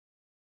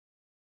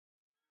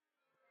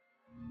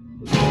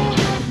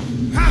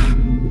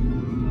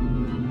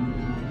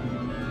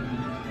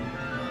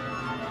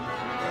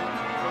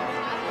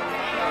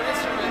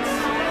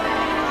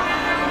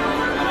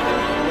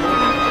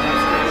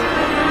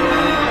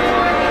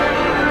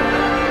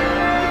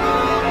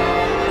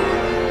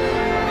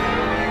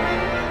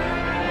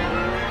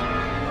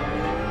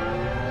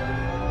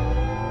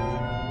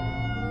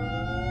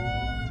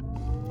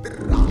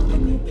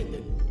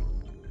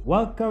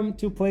Welcome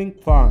to Playing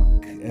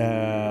Funk.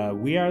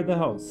 We are the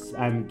hosts.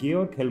 I'm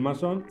Georg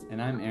Hilmarsson. And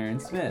I'm Aaron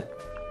Smith.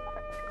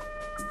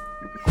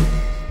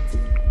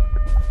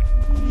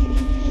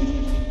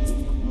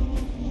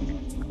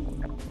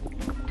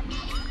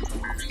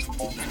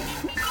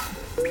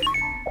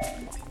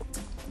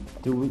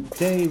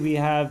 Today we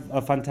have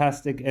a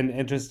fantastic and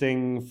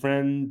interesting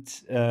friend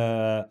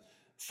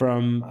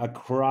from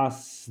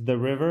across the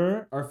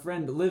river. Our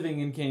friend living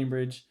in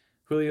Cambridge,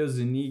 Julio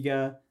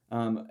Zúñiga.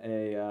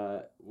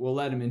 We'll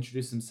let him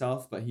introduce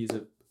himself, but he's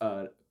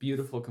a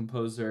beautiful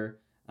composer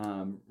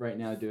right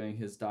now doing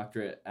his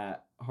doctorate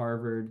at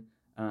Harvard.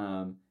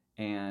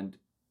 And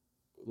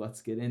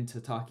let's get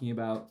into talking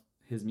about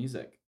his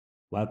music.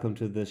 Welcome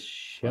to the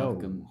show,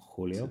 Welcome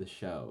Julio. to the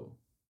show.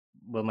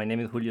 Well, my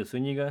name is Julio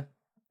Zúñiga.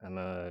 I'm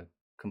a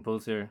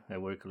composer. I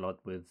work a lot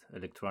with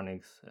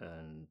electronics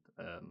and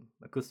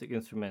acoustic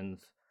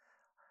instruments.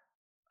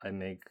 I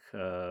make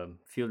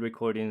field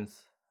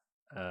recordings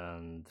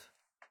and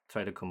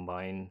try to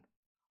combine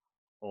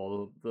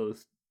all of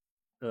those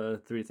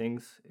three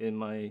things in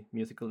my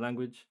musical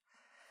language.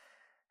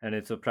 And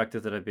it's a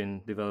practice that I've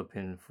been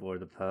developing for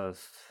the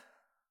past,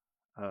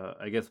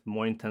 I guess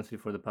more intensely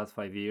for the past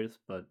 5 years,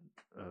 but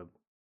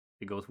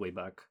it goes way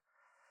back.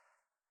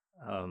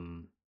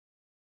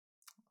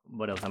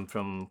 What else? I'm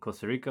from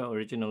Costa Rica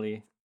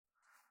originally,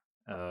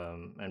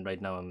 and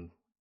right now I'm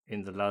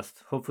in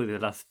hopefully the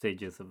last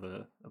stages of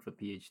a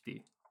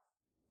PhD.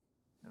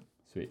 Yeah.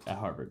 Sweet. At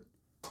Harvard.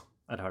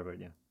 At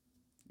Harvard, yeah.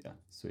 Yeah,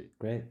 sweet.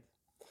 Great.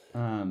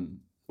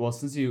 Well,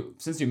 since you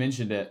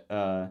mentioned it,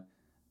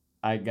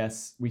 I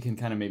guess we can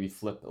kind of maybe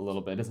flip a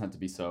little bit. It doesn't have to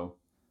be so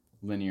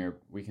linear.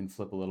 We can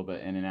flip a little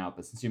bit in and out.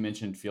 But since you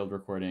mentioned field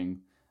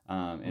recording,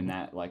 and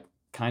that like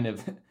kind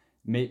of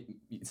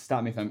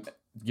stop me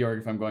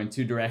if I'm going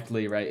too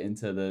directly right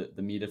into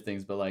the meat of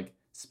things. But like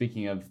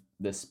speaking of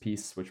this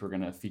piece, which we're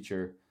gonna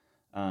feature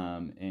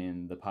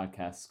in the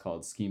podcast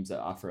called "Schemes That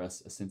Offer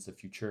Us a Sense of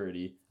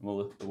Futurity," and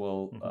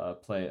we'll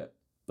play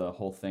the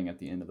whole thing at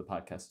the end of the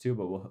podcast too.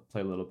 But we'll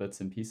play little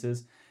bits and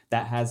pieces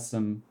that has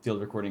some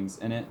field recordings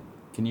in it.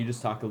 Can you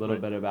just talk a little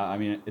bit about? I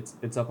mean,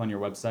 it's up on your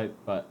website,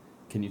 but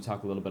can you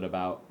talk a little bit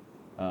about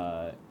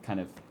kind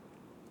of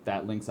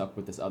that links up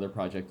with this other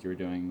project you were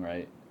doing,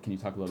 right? Can you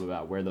talk a little bit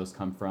about where those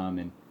come from?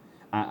 And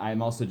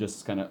I'm also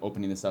just kind of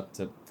opening this up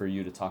for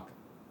you to talk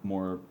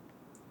more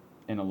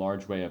in a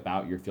large way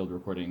about your field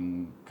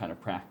recording kind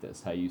of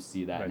practice, how you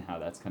see that and how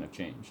that's kind of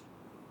changed.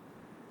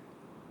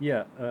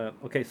 Yeah.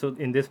 Okay. So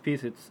in this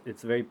piece,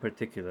 it's very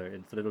particular.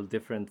 It's a little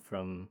different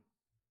from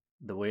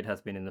the way it has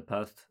been in the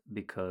past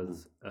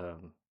because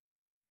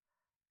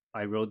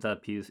I wrote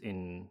that piece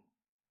in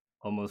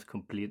almost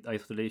complete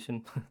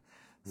isolation.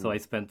 So I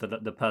spent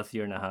the past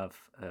year and a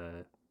half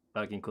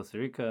back in Costa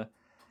Rica,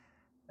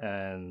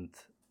 and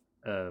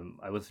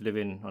I was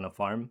living on a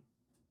farm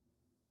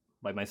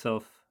by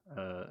myself,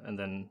 and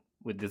then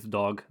with this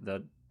dog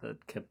that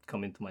kept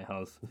coming to my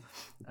house,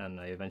 and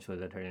I eventually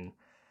let her in.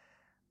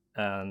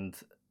 And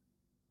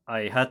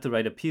I had to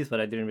write a piece, but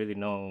I didn't really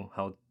know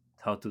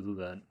how to do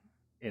that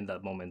in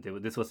that moment.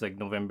 This was like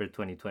November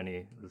 2020.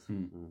 It was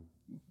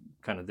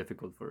kind of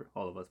difficult for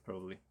all of us,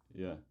 probably.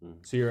 Yeah.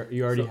 So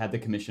you already had the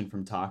commission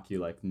from Talk. You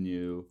like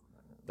knew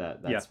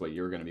that's what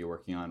you were going to be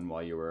working on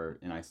while you were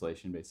in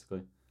isolation,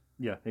 basically.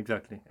 Yeah,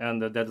 exactly.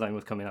 And the deadline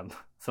was coming up,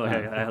 so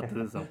I had to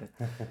do something.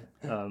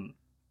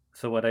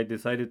 So what I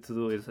decided to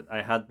do is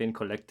I had been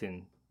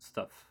collecting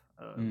stuff.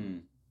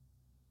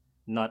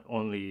 Not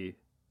only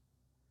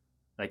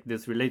like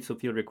this relates to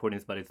field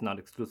recordings, but it's not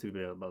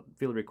exclusively about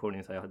field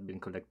recordings. I had been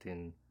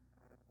collecting,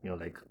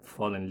 like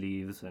fallen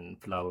leaves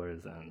and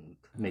flowers and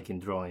making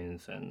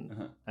drawings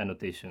and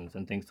annotations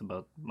and things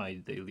about my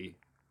daily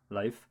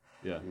life.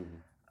 Yeah.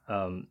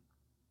 And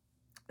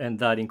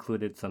that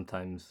included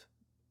sometimes,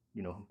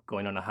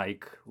 going on a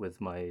hike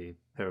with my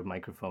pair of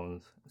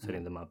microphones,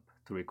 setting them up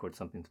to record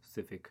something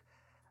specific.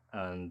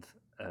 And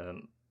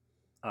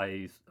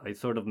I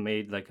sort of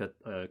made like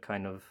a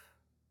kind of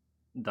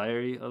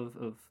diary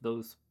of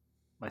those,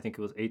 I think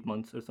it was 8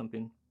 months or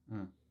something.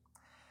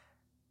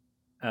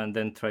 And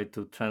then tried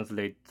to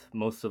translate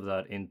most of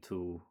that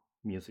into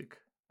music.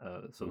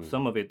 So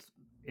some of it,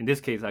 in this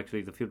case,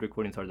 actually, the field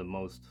recordings are the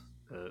most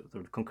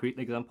sort of concrete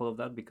example of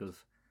that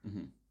because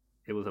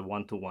it was a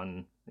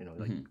one-to-one,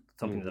 like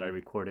something that I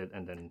recorded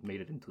and then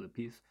made it into the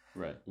piece.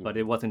 Right. But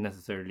it wasn't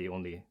necessarily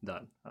only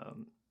that.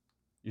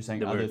 You're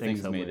saying other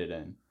things made it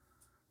in.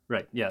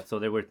 Right, yeah. So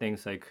there were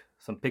things like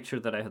some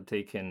pictures that I had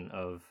taken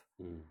of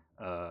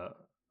a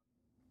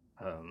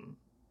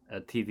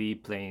TV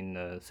playing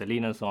a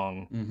Selena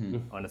song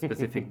on a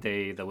specific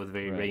day that was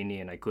very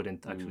rainy and I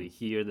couldn't actually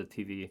hear the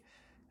TV,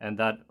 and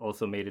that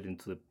also made it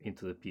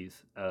into the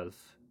piece as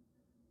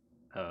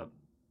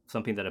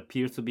something that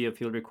appears to be a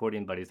field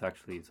recording, but it's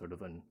actually sort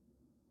of a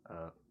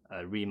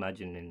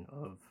reimagining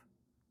of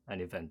an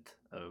event,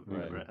 or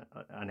an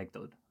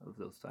anecdote of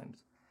those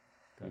times.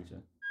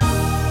 Gotcha.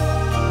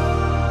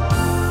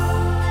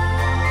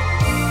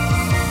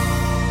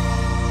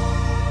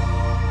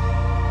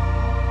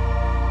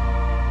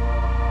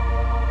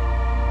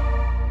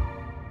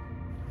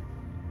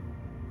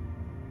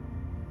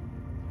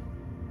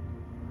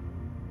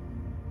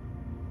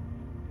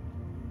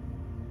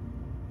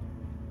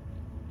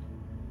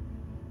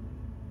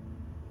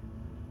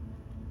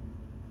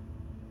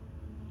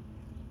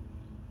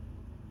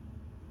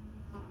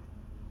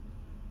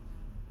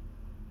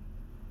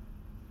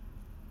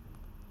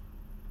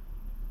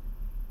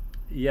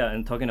 Yeah,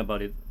 and talking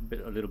about it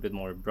a little bit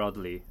more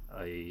broadly,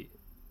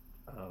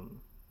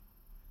 um,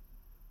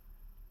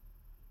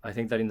 I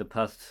think that in the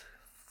past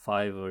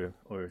 5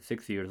 or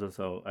 6 years or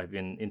so, I've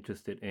been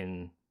interested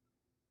in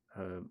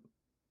uh,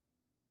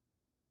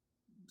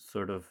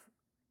 sort of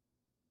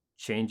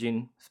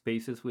changing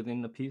spaces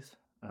within the piece.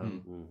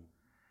 Mm.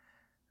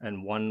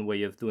 And one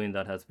way of doing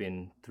that has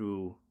been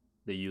through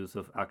the use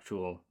of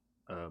actual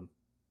um,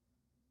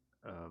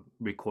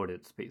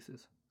 recorded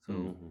spaces.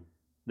 So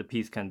the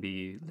piece can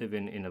be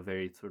living in a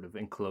very sort of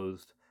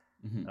enclosed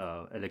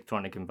Mm-hmm.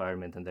 electronic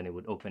environment, and then it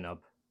would open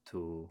up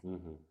to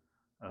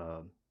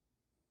uh,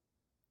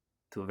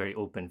 to a very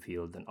open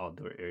field and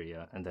outdoor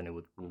area, and then it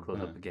would close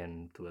Yeah. up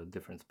again to a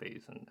different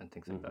space and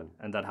things like that.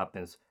 And that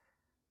happens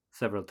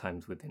several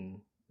times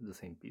within the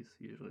same piece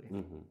usually.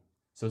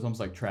 So it's almost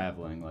like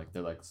traveling, like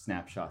they're like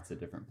snapshots at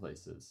different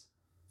places.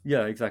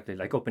 Yeah, exactly.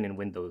 Like opening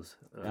windows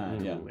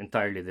to Yeah.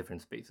 entirely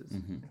different spaces.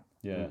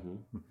 Yeah.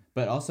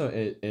 But also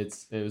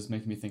it was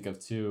making me think of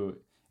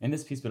too in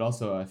this piece, but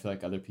also I feel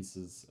like other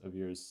pieces of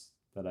yours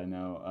that I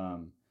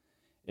know,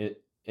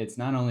 it's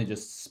not only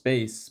just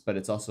space, but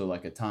it's also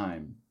like a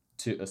time,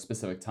 to a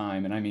specific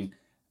time. And I mean,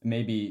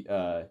 maybe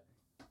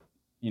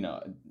you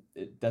know,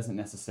 it doesn't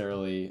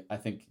necessarily, I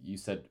think you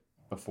said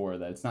before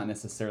that it's not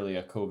necessarily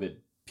a COVID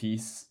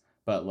piece,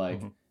 but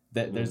like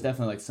there's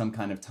definitely like some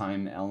kind of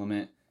time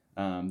element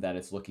that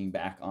it's looking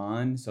back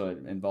on. So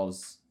it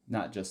involves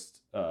not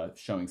just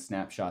showing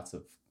snapshots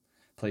of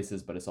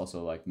places, but it's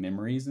also like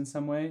memories in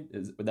some way.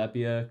 Would that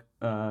be a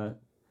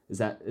is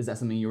that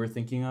something you were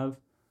thinking of?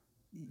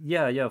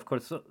 Yeah, of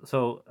course.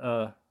 So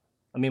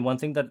I mean, one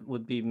thing that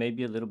would be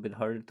maybe a little bit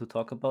harder to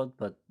talk about,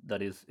 but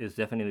that is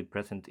definitely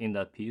present in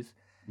that piece,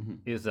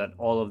 is that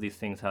all of these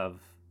things have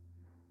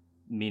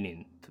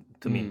meaning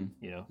to me,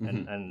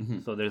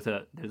 and so there's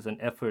an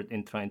effort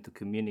in trying to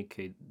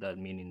communicate that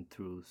meaning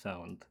through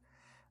sound,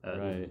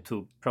 Right.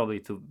 to probably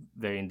to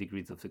varying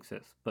degrees of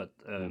success. But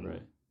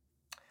Right.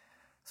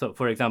 so,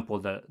 for example,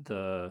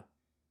 the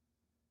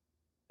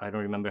I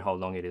don't remember how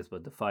long it is,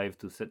 but the 5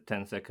 to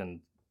 10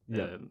 second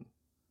Yeah.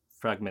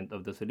 fragment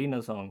of the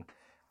Selena song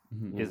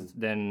is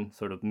then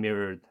sort of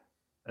mirrored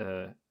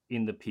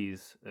in the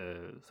piece.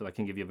 So I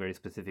can give you a very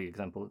specific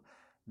example.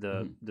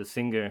 The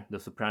singer, the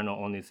soprano,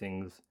 only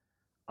sings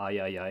 "ay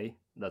ay ay."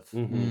 That's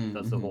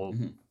the whole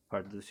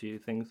part that she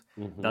sings.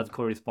 That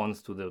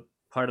corresponds to the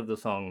part of the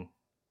song,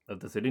 of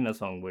the Selena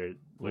song,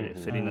 where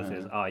Selena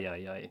says "ay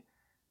ay ay."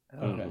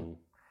 Okay.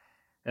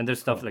 And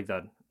there's stuff Cool. like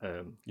that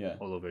Yeah.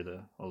 all over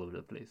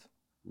the place.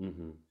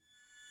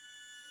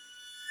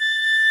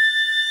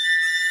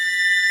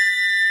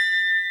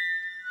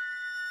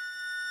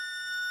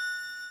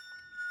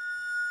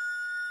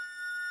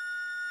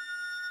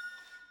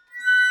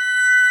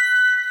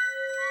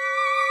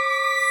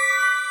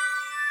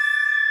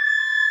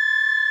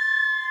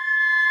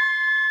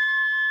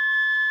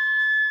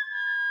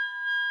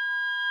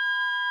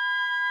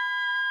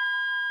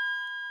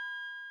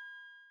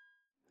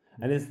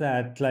 And is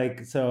that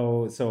like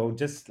so? So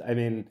just, I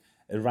mean,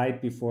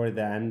 right before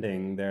the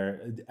ending,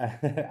 there,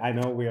 I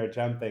know we are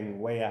jumping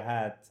way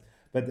ahead,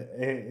 but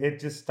it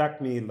just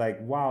struck me like,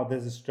 wow,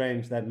 this is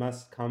strange. That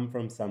must come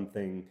from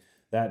something,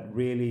 that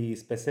really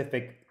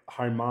specific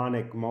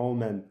harmonic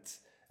moment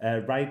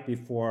right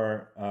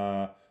before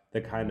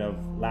the kind of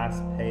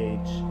last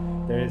page.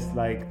 There is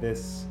like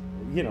this,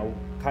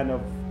 kind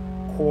of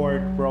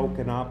chord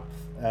broken up,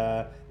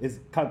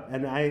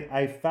 and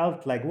I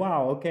felt like,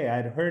 wow, okay,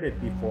 I'd heard it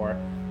before,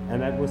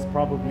 and that was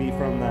probably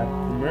from that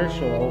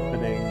commercial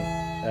opening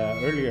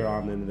earlier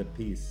on in the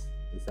piece.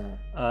 Is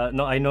that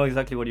No, I know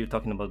exactly what you're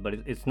talking about, but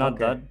it's not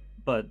okay? that.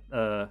 But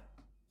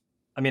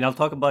I mean, I'll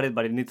talk about it,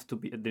 but it needs to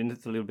be, there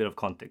needs a little bit of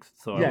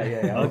context. So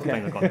Yeah. I'll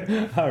explain the context.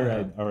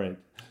 Okay. All right.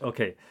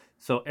 Okay,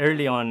 so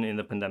early on in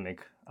the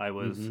pandemic,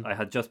 Mm-hmm. I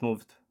had just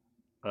moved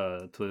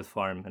to this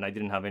farm, and I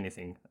didn't have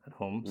anything at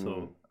home, Mm. so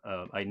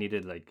I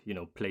needed, like,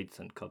 plates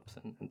and cups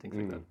and things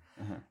like that.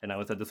 Uh-huh. And I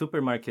was at the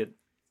supermarket,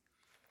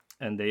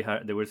 and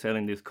they were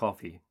selling this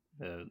coffee.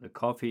 The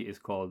coffee is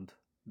called,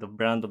 the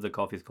brand of the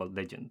coffee is called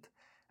Legend,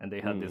 and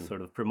they had this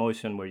sort of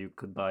promotion where you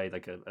could buy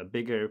like a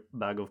bigger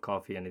bag of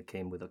coffee, and it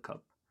came with a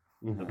cup.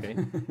 Okay,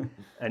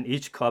 and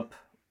each cup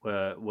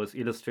was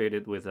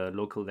illustrated with a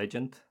local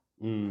legend.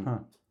 Huh.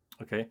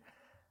 Okay,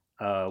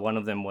 one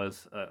of them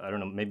was, I don't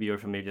know, maybe you're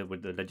familiar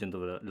with the legend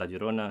of La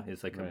Llorona.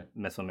 It's like Right. a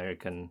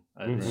Mesoamerican,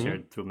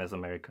 shared through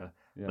Mesoamerica.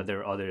 Yeah. But there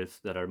are others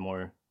that are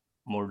more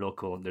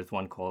local. There's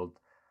one called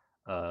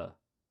uh,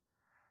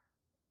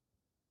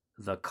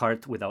 the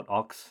cart without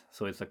ox.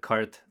 So it's a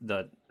cart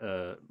that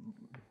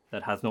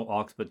has no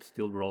ox but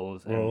still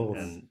rolls, Rolls.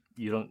 and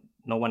you don't,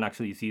 no one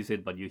actually sees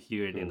it, but you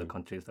hear it in the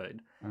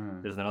countryside.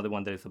 There's another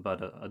one that is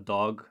about a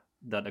dog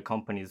that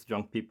accompanies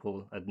drunk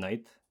people at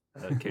night,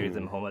 carries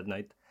them home at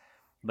night,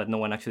 but no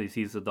one actually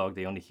sees the dog.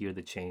 They only hear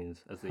the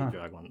chains as they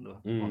drag on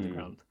the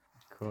ground.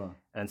 Cool.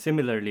 And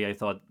similarly, I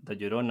thought that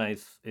Llorona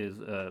is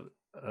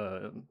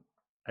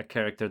a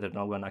character that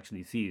no one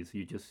actually sees.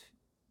 You just,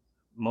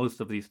 most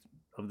of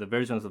the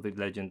versions of the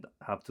legend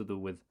have to do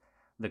with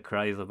the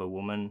cries of a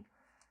woman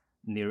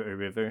near a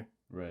river,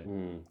 Right.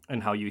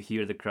 and how you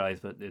hear the cries,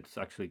 but it's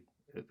actually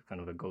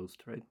kind of a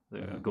ghost, right?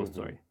 A ghost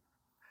story.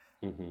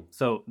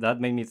 So that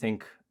made me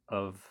think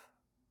of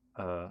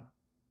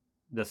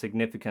the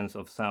significance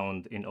of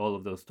sound in all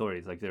of those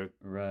stories. Like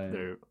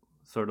they're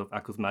sort of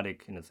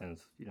acousmatic in a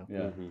sense, you know.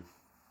 Yeah.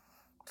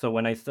 So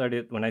when I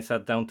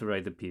sat down to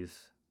write the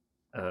piece,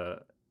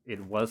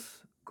 it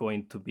was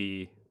going to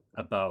be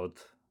about.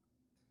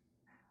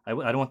 I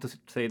don't want to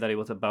say that it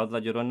was about La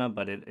Llorona,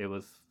 but it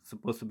was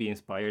supposed to be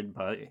inspired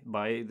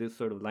by this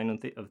sort of line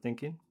of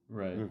thinking.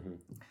 Right.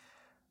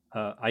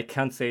 I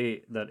can't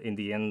say that in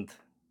the end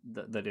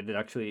that it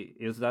actually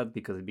is that,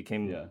 because it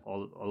became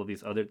all of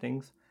these other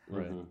things.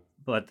 Right.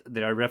 But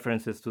there are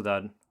references to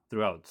that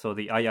throughout. So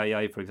the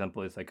I, for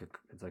example, is like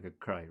a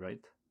cry,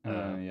 right?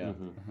 Yeah.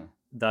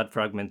 That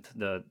fragment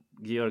that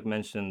Georg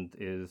mentioned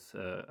is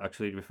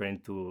actually referring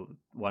to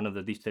one of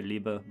the Dichter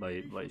Liebe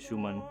by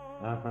Schumann.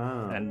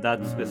 And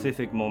that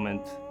specific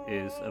moment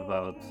is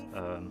about,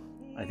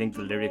 I think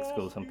the lyrics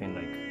go something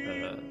like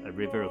a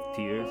river of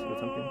tears or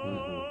something.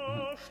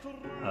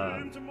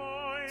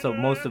 So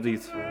most of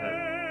these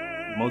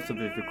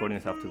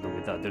recordings have to do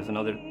with that. There's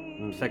another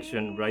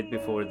section right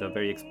before the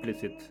very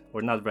explicit,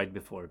 or not right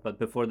before, but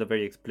before the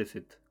very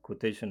explicit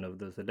quotation of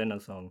the Selena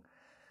song,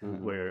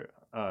 where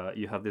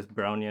you have this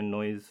Brownian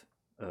noise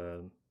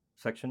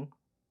section.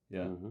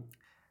 Yeah.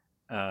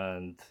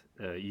 And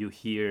you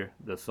hear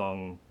the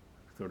song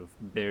sort of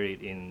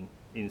buried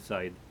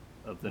inside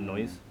of the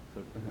noise,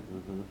 sort of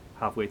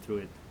halfway through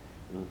it.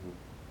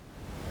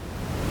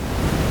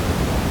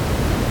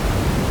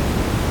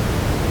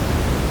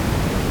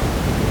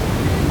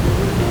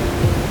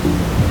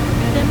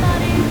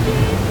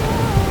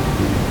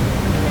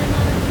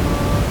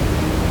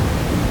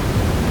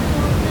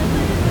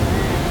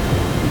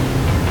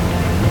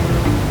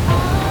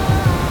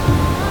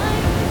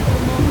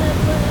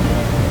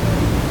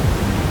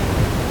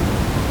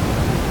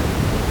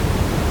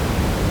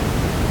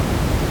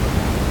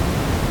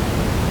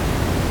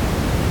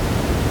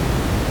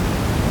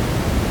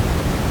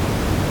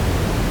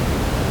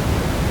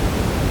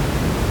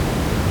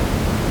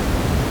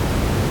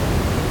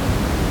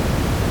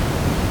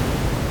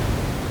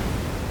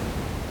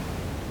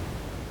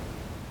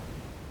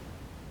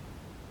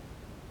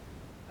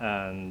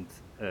 And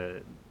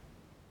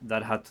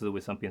that had to do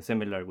with something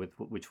similar,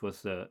 which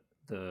was a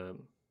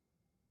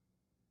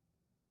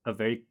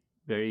very,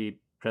 very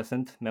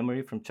present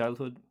memory from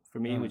childhood for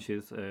me, which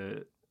is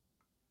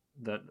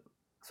that.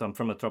 So I'm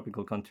from a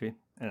tropical country,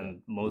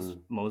 and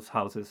most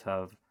houses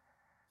have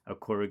a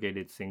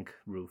corrugated zinc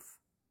roof,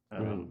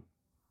 and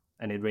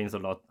it rains a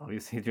lot,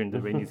 obviously, during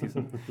the rainy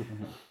season.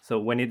 So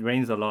when it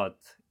rains a lot,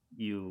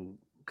 you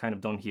kind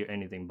of don't hear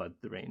anything but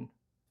the rain.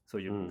 So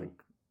you're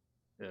like,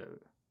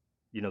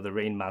 the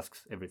rain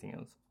masks everything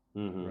else.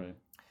 Right.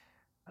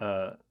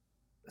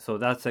 So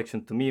that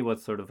section to me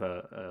was sort of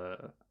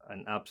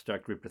an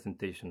abstract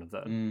representation of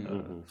that,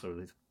 sort of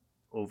this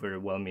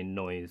overwhelming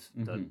noise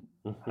that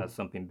has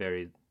something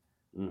buried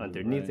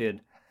underneath it,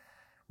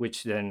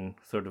 which then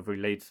sort of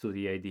relates to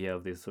the idea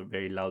of this sort of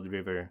very loud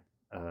river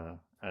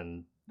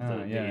and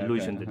the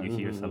illusion that you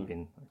hear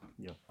something.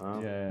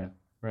 Yeah.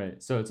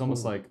 Right. So it's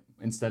almost like,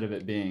 instead of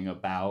it being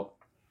about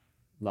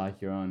La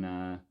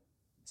Llorona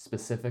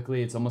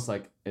specifically, it's almost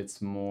like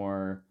it's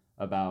more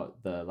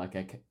about the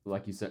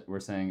like you said, we're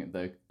saying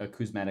the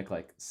acousmatic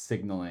like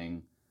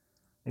signaling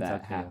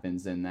that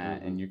happens in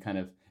that. And you're kind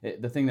of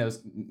the thing that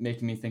was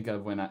making me think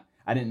of when I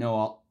didn't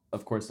know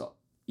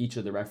each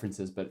of the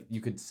references, but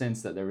you could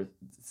sense that there were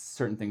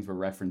certain things were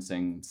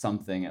referencing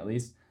something at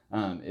least.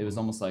 It was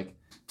almost like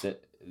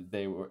that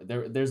they were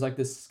there's like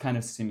this kind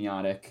of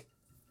semiotic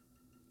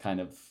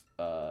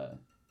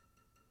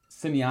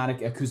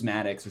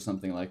acousmatics or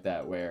something like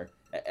that, where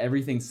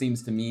everything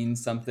seems to mean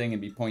something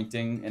and be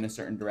pointing in a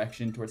certain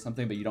direction towards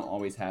something, but you don't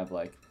always have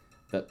like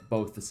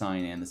both the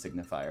sign and the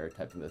signifier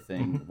type of a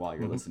thing while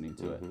you're listening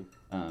to it.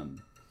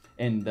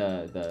 And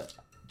the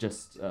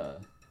just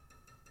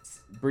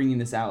bringing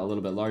this out a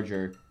little bit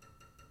larger,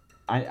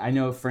 I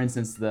know, for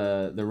instance,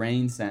 the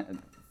rain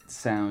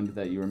sound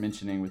that you were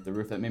mentioning with the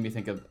roof, that made me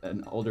think of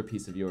an older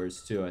piece of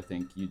yours too. I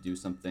think you do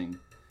something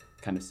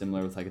kind of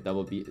similar with like a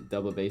double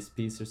bass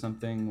piece or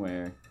something,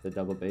 where the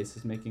double bass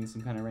is making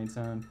some kind of rain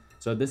sound.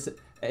 So this,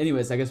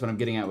 anyways, I guess what I'm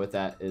getting at with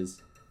that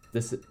is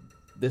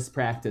this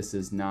practice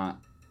is not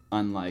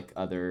unlike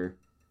other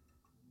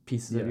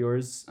pieces of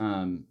yours,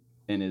 and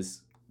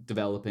is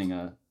developing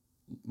a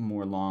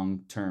more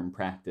long-term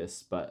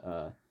practice,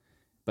 but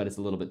it's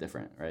a little bit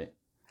different, right?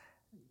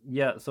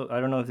 Yeah, so I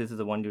don't know if this is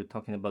the one you're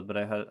talking about, but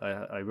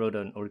I wrote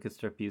an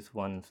orchestra piece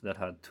once that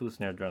had 2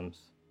 snare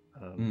drums.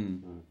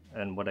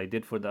 And what I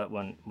did for that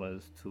one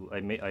was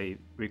I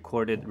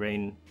recorded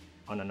rain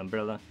on an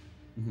umbrella,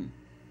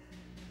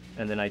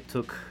 and then I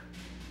took.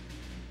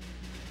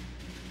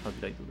 How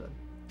did I do that?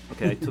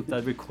 Okay, I took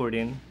that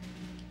recording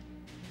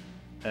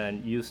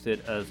and used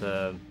it as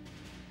a.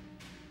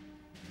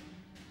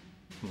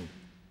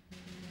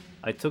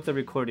 I took the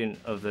recording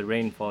of the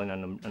rain falling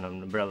on an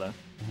umbrella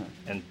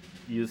and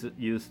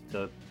used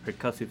the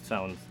percussive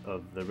sounds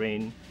of the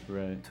rain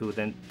Right. to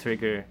then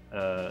trigger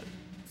a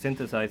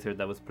synthesizer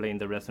that was playing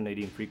the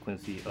resonating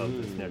frequency of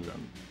the snare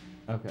drum.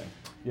 Okay.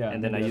 Yeah.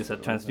 And then I maybe use a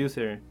that's what it was.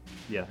 transducer.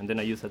 Yeah, and then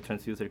I use a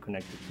transducer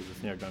connected to the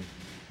snare drum,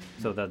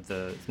 so that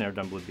the snare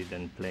drum would be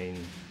then playing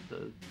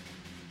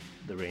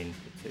the rain,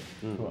 let's say.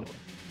 Cool.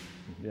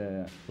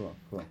 Yeah.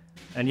 Cool.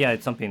 And yeah,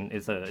 it's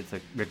a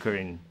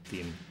recurring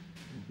theme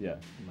Yeah.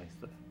 in my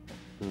stuff.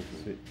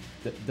 Sweet.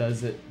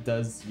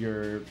 Does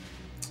your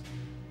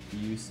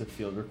use of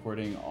field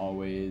recording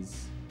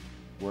always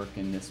work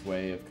in this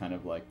way of kind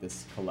of like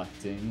this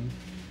collecting?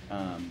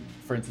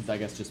 For instance, I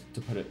guess just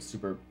to put it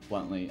super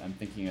bluntly, I'm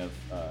thinking of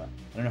I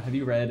don't know. Have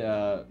you read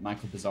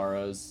Michael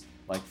Pizarro's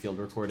like field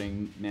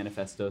recording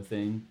manifesto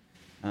thing?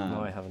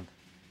 No, I haven't.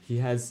 He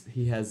has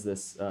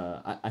this.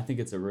 I think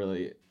it's a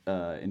really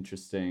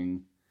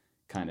interesting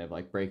kind of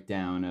like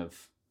breakdown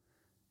of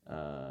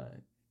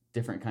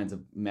different kinds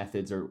of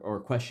methods or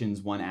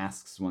questions one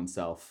asks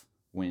oneself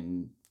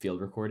when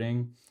field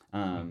recording.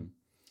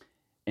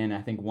 And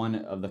I think one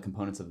of the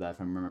components of that,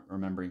 if I'm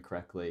remembering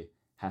correctly,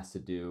 has to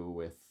do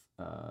with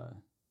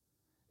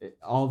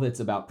all of it's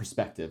about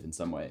perspective in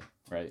some way,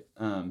 right?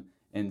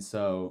 And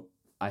so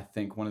I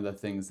think one of the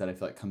things that I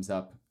feel like comes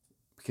up,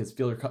 because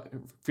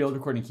field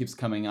recording keeps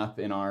coming up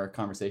in our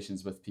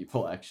conversations with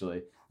people,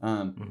 actually.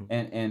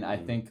 And I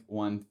think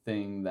one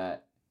thing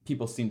that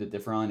people seem to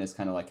differ on is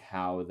kind of like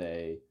how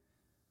they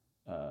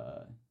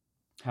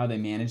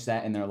manage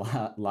that in their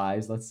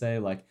lives, let's say.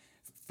 Like,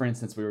 for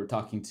instance, we were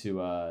talking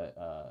to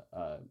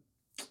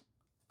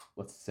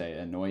let's say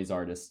a noise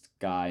artist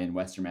guy in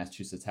Western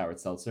Massachusetts, Howard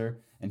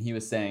Seltzer, and he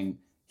was saying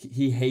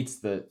he hates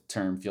the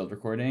term field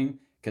recording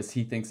because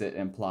he thinks it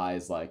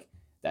implies like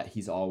that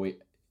he's always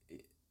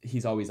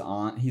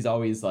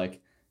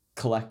like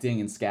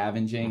collecting and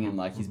scavenging and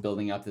like he's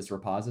building up this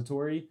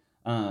repository.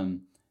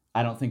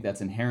 I don't think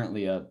that's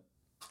inherently I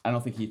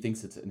don't think he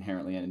thinks it's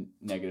inherently a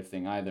negative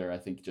thing either. I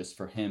think just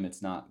for him,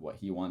 it's not what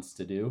he wants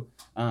to do.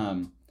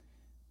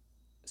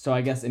 So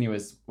I guess,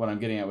 anyways, what I'm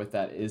getting at with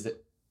that is,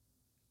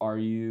 are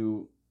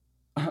you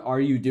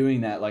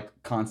doing that like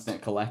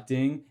constant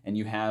collecting, and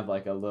you have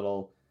like a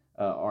little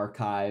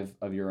archive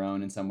of your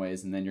own in some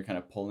ways, and then you're kind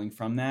of pulling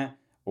from that,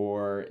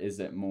 or is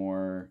it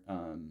more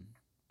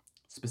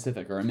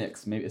specific or a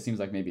mix? Maybe it seems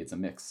like maybe it's a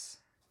mix.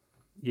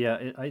 Yeah,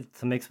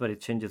 it's a mix, but it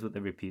changes with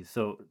every piece.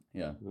 So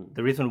Yeah.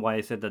 the reason why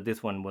I said that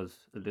this one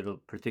was a little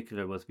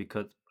particular was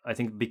because I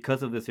think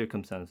because of the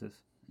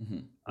circumstances,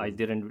 I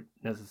didn't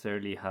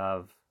necessarily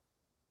have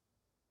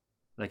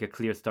like a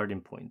clear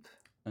starting point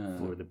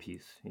for the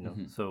piece, you know.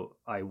 So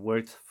I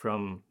worked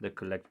from the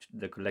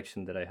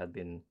collection that I had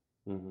been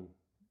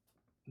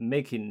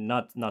making,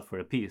 not for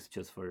a piece,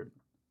 just for,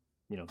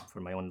 you know,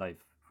 for my own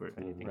life, for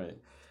anything. Right.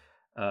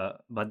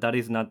 But that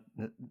is not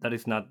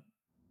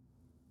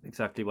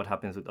exactly what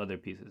happens with other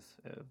pieces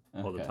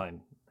all the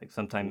time. Like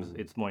sometimes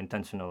it's more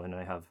intentional, and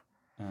I have.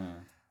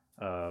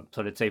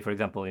 So let's say, for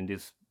example, in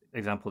this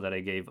example that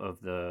I gave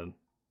of the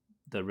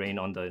rain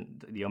on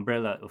the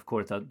umbrella, of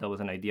course that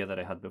was an idea that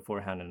I had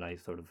beforehand, and I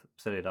sort of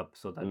set it up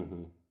so that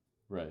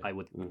Right.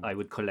 I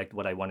would collect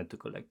what I wanted to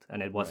collect,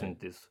 and it wasn't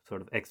this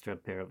sort of extra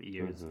pair of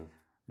ears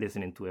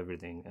listening to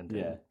everything and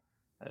then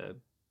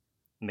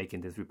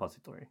making this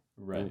repository.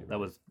 Right. That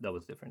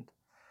was different.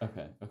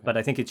 Okay. But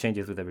I think it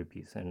changes with every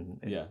piece, and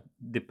it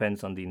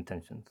depends on the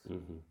intentions.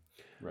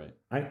 Right.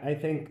 I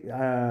think,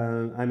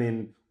 I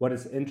mean, what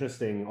is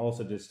interesting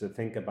also just to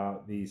think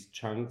about these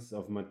chunks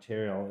of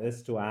material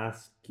is to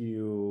ask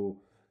you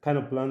kind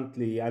of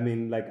bluntly. I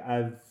mean, like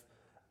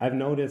I've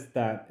noticed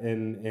that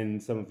in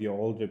some of your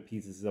older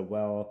pieces as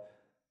well,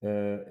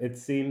 it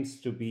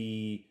seems to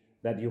be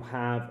that you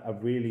have a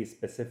really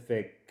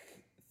specific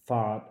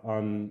thought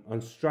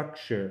on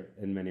structure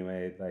in many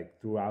ways, like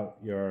throughout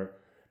your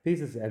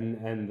pieces,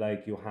 and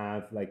like you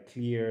have like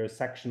clear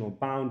sectional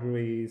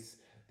boundaries.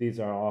 These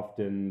are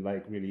often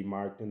like really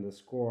marked in the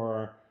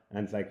score,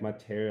 and like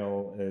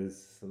material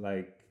is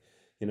like,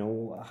 you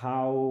know,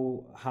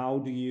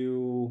 how do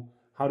you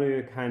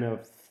kind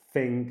of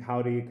think,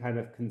 how do you kind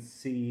of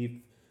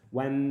conceive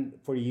when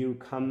for you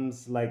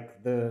comes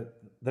like the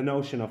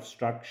notion of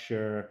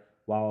structure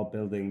while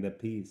building the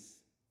piece?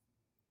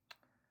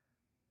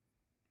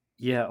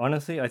 Yeah,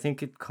 honestly, I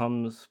think it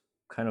comes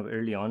kind of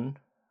early on,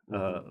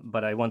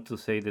 but I want to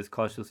say this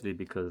cautiously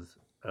because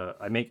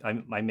I make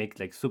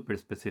like super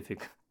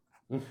specific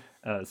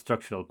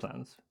structural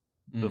plans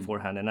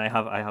beforehand, and I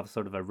have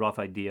sort of a rough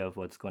idea of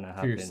what's going to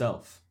happen For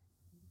yourself.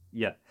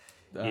 Yeah,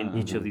 in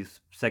each of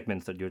these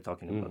segments that you're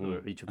talking about,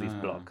 or each of these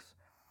blocks.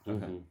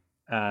 Okay.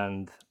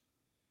 And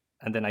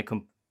then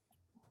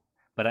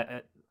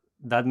but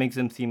that makes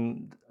them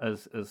seem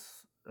as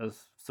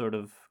sort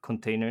of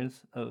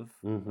containers of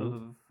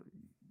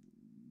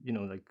you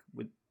know, like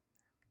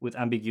with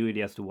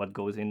ambiguity as to what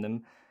goes in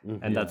them,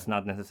 and that's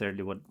not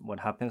necessarily what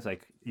happens.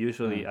 Like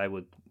usually I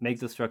would make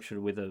the structure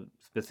with a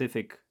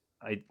specific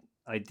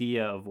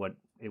idea of what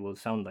it will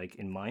sound like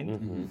in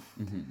mind,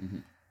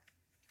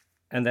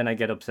 and then I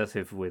get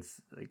obsessive with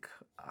like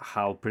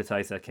how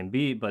precise that can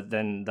be, but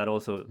then that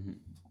also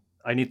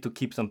I need to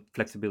keep some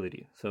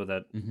flexibility so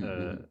that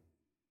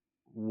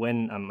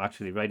when I'm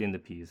actually writing the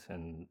piece,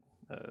 and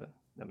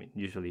I mean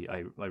usually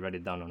I write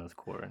it down on a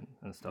score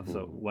and stuff.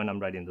 So when I'm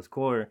writing the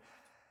score,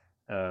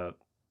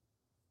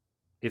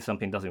 if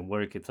something doesn't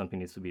work, if something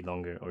needs to be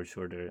longer or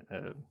shorter,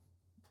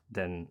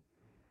 then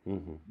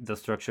the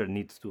structure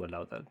needs to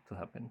allow that to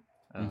happen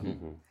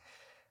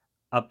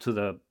up to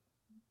the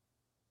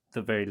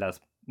very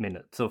last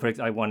minute. So for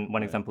example,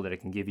 one example that I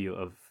can give you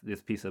of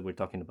this piece that we're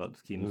talking about,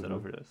 schemes that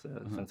offer us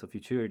a sense of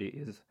futurity,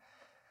 is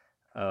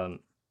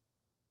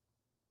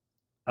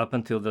up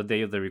until the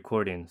day of the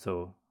recording.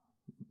 So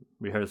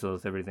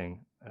rehearsals,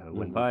 everything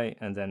went by,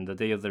 and then the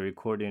day of the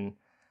recording,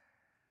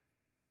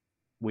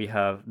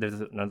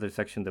 there's another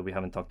section that we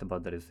haven't talked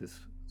about, that is this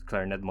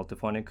clarinet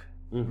multiphonic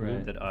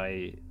that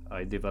I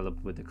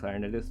developed with the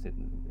clarinetist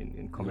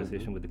in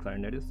conversation with the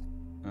clarinetist.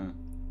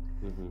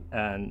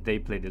 And they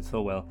played it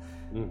so well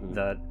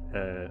that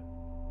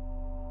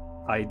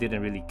I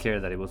didn't really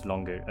care that it was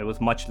longer. It was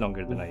much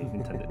longer than I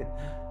intended.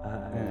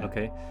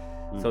 Okay,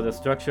 so the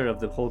structure of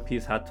the whole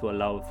piece had to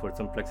allow for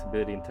some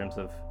flexibility in terms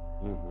of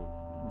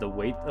the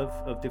weight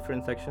of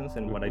different sections.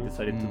 And what I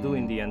decided to do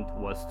in the end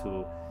was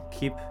to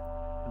keep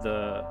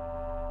the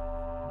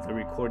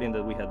recording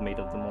that we had made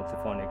of the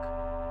multiphonic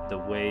the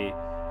way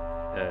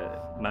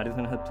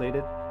Madison had played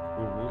it,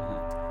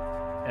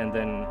 and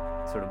then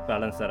sort of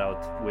balance that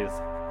out with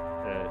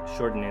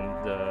shortening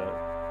the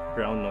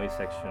brown noise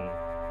section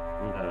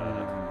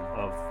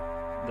of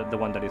the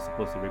one that is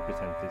supposed to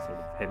represent this sort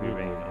of heavy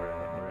rain or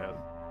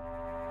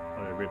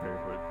a river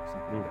or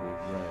something like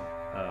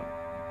that.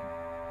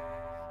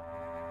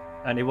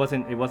 And it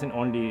wasn't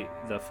only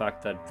the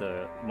fact that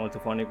the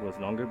multiphonic was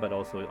longer, but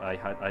also I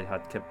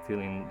had kept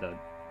feeling that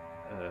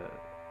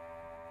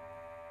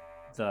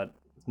that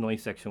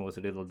noise section was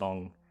a little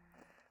long,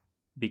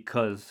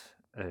 because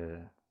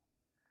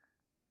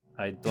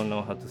I don't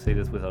know how to say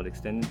this without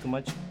extending too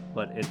much,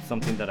 but it's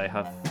something that I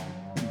have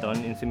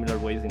done in similar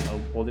ways in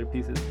older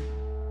pieces.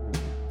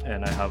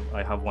 And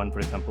I have one, for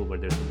example, where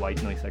there's a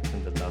white noise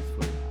section that lasts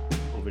for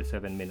over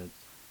 7 minutes.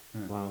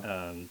 Wow.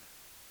 And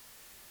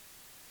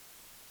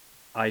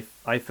I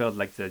felt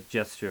like the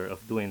gesture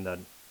of doing that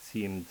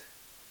seemed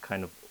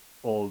kind of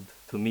old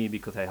to me,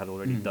 because I had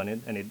already done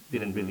it, and it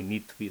didn't really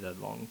need to be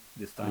that long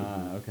this time.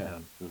 Okay.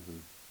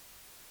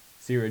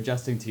 So you're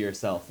adjusting to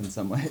yourself in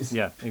some ways.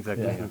 Yeah,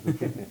 exactly. Yeah.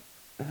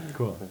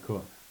 Cool.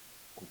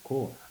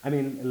 I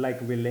mean, like,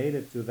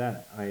 related to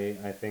that,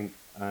 I think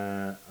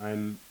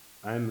I'm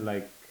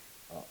like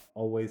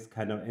always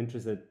kind of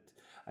interested.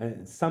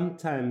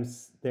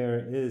 Sometimes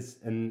there is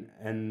and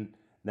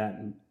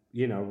that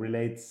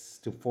relates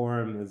to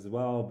form as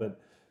well, but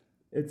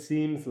it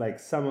seems like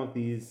some of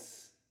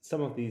these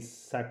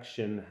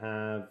section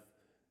have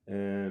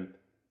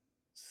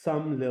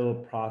some little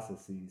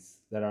processes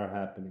that are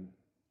happening.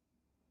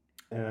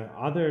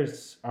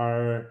 Others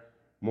are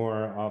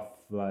more of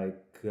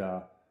like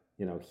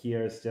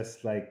here's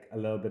just like a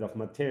little bit of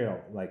material,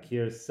 like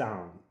here's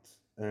sound.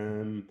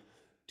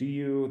 Do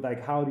you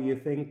like, how do you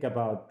think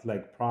about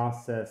like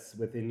process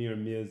within your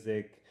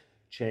music,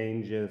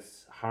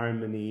 changes,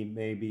 harmony?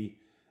 Maybe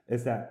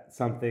is that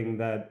something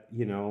that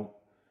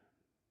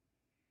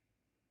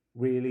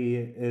really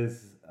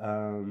is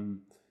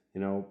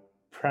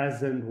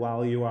present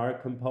while you are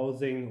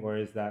composing, or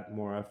is that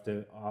more of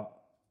the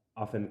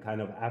often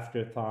kind of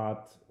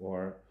afterthought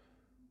or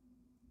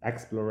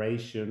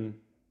exploration?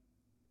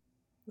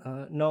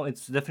 No,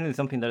 it's definitely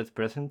something that is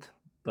present,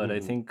 but I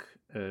think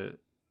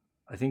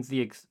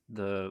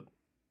the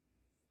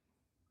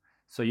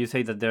so you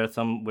say that there are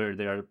some where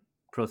there are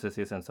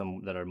processes and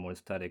some that are more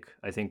static.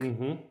 I think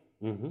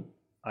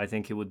I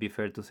think it would be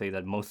fair to say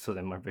that most of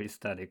them are very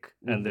static,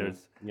 and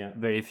there's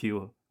very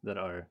few that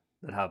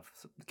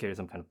carry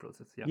some kind of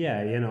process.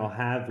 Yeah,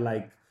 have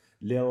like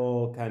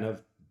little kind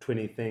of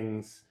twinny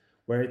things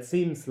where it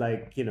seems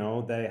like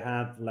they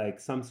have like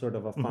some sort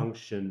of a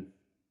function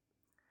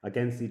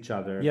against each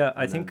other. Yeah,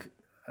 I think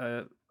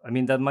I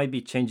mean that might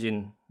be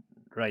changing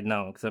right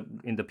now, except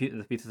in the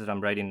pieces that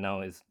I'm writing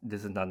now,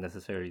 this is not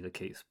necessarily the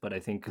case. But I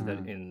think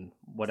that in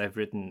what I've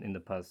written in the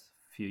past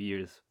few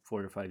years,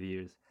 4 or 5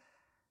 years,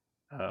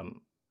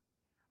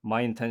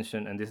 my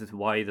intention, and this is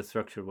why the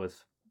structure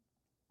was,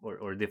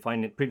 or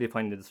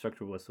predefining the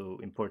structure was so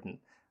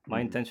important. My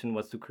intention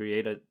was to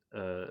create a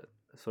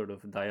sort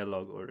of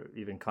dialogue, or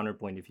even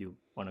counterpoint, if you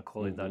want to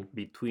call it that,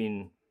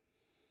 between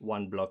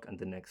one block and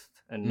the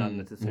next, and not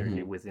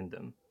necessarily within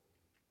them.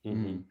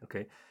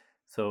 Okay,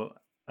 so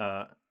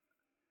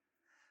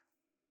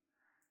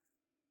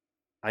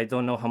I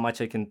don't know how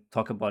much I can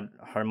talk about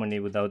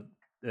harmony without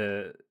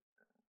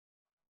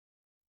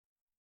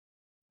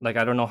like,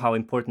 I don't know how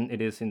important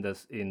it is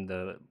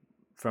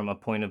from a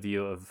point of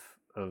view of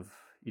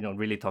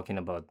really talking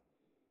about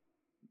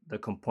the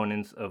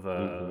components of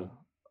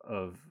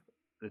of,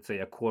 let's say,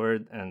 a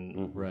chord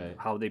and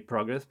how they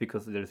progress,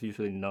 because there's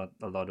usually not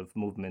a lot of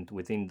movement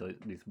within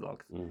these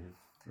blocks.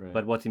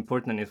 But what's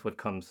important is what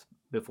comes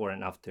before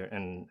and after,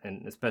 and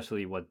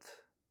especially what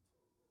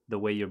the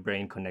way your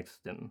brain connects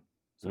them,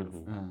 sort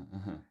of,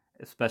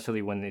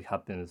 especially when it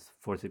happens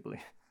forcibly.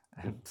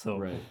 So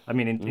Right. I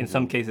mean, in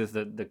some cases,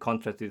 the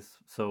contrast is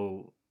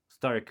so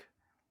stark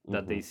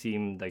that they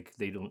seem like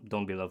they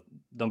don't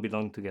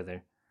belong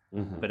together.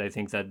 But I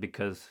think that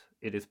because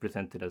it is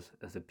presented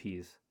as a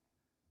piece,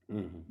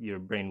 your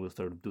brain will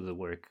sort of do the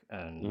work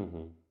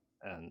and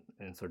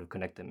sort of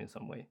connect them in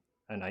some way.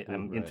 And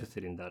I'm Right.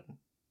 interested in that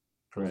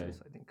process.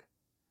 Right. I think.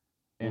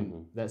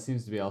 And that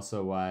seems to be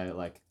also why,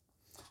 like,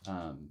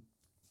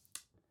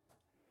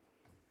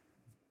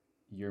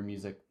 your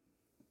music,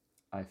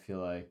 I feel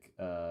like,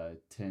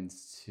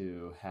 tends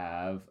to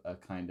have a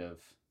kind of,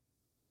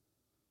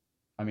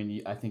 I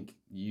mean, I think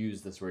you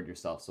use this word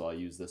yourself, so I'll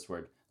use this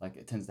word. Like,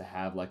 it tends to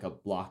have like a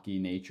blocky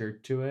nature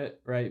to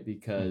it, right?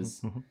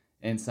 Because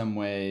in some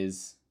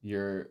ways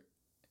you're,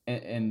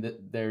 and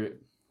there,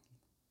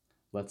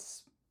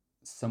 let's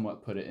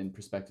somewhat put it in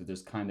perspective.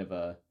 There's kind of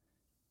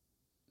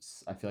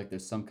I feel like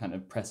there's some kind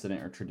of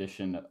precedent or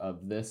tradition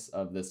of this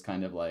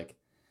kind of like,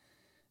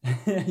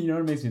 you know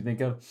what it makes me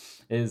think of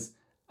is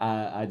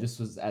I just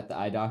was at the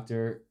eye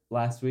doctor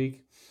last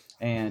week,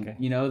 and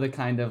you know the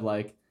kind of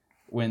like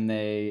when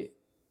they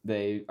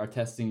are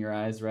testing your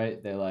eyes,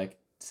 right? They like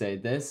say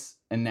this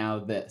and now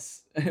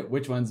this,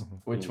 which one's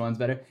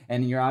better,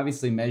 and you're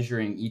obviously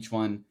measuring each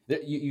one.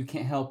 You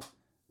can't help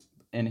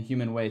in a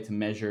human way to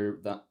measure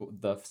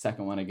the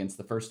second one against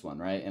the first one,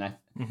 right? And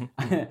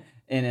I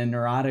in a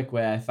neurotic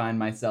way, I find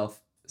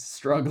myself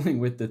struggling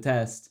with the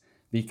test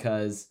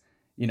because,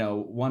 you know,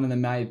 one of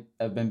them might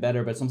have been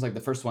better, but it's almost like the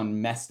first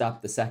one messed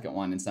up the second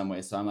one in some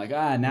way. So I'm like,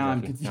 now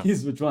I'm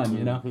confused which one,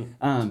 you know?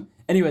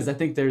 Anyways, I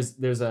think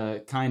there's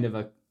a kind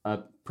of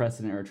a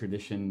precedent or a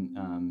tradition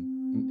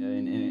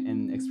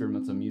in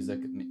experimental music,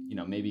 you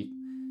know, maybe,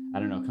 I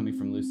don't know, coming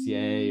from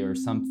Lucier or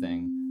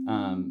something,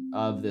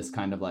 of this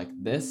kind of like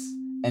this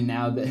and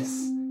now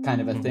this kind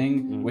of a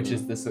thing, which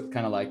is this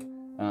kind of like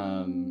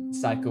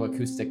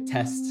psychoacoustic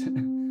test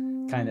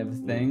kind of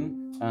thing.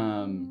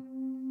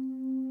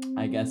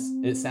 I guess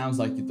it sounds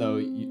like, though,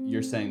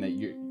 you're saying that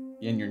you're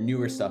in your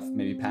newer stuff,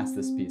 maybe past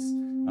this piece,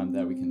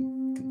 that we can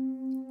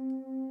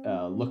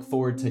look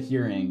forward to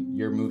hearing,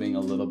 you're moving a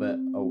little bit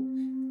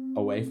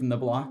away from the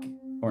block,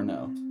 or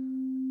no?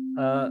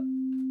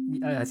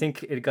 I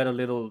think it got a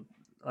little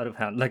out of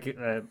hand. Like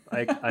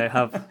I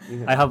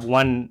have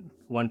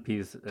one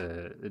piece.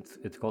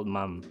 It's called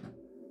Mam,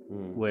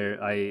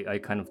 where I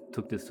kind of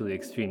took this to the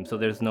extreme. So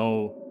there's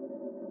no,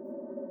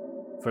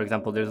 for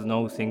example, there's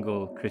no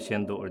single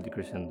crescendo or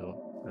decrescendo.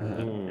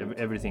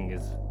 Everything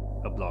is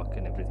a block,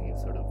 and everything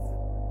is sort of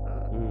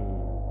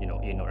you know,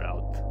 in or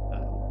out.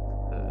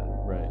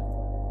 Right.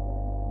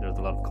 There's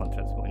a lot of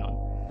contrast going on.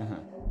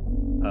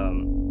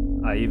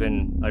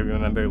 I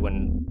remember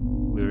when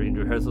we were in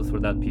rehearsals for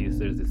that piece,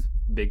 there's this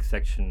big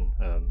section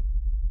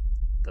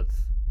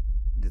that's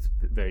this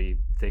very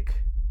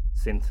thick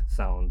synth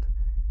sound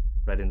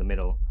right in the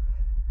middle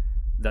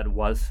that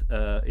was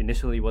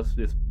initially was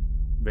this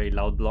very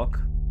loud block,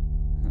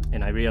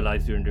 and I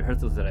realized during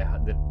rehearsals that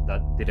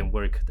that didn't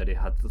work, that it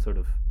had to sort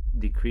of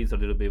decrease a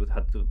little bit.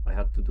 I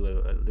had to do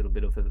a little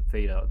bit of a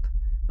fade out,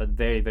 but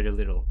very, very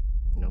little,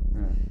 you know,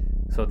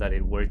 so that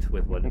it worked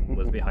with what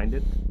was behind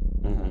it.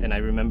 And I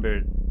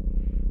remember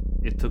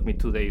it took me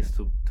 2 days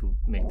to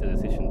make the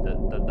decision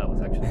that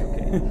was actually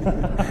okay.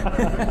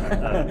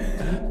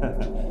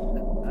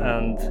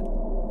 And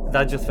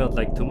that just felt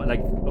like too much.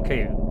 Like,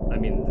 okay, I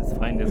mean, it's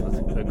fine. This was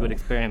a good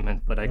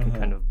experiment, but I can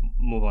kind of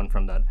move on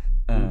from that.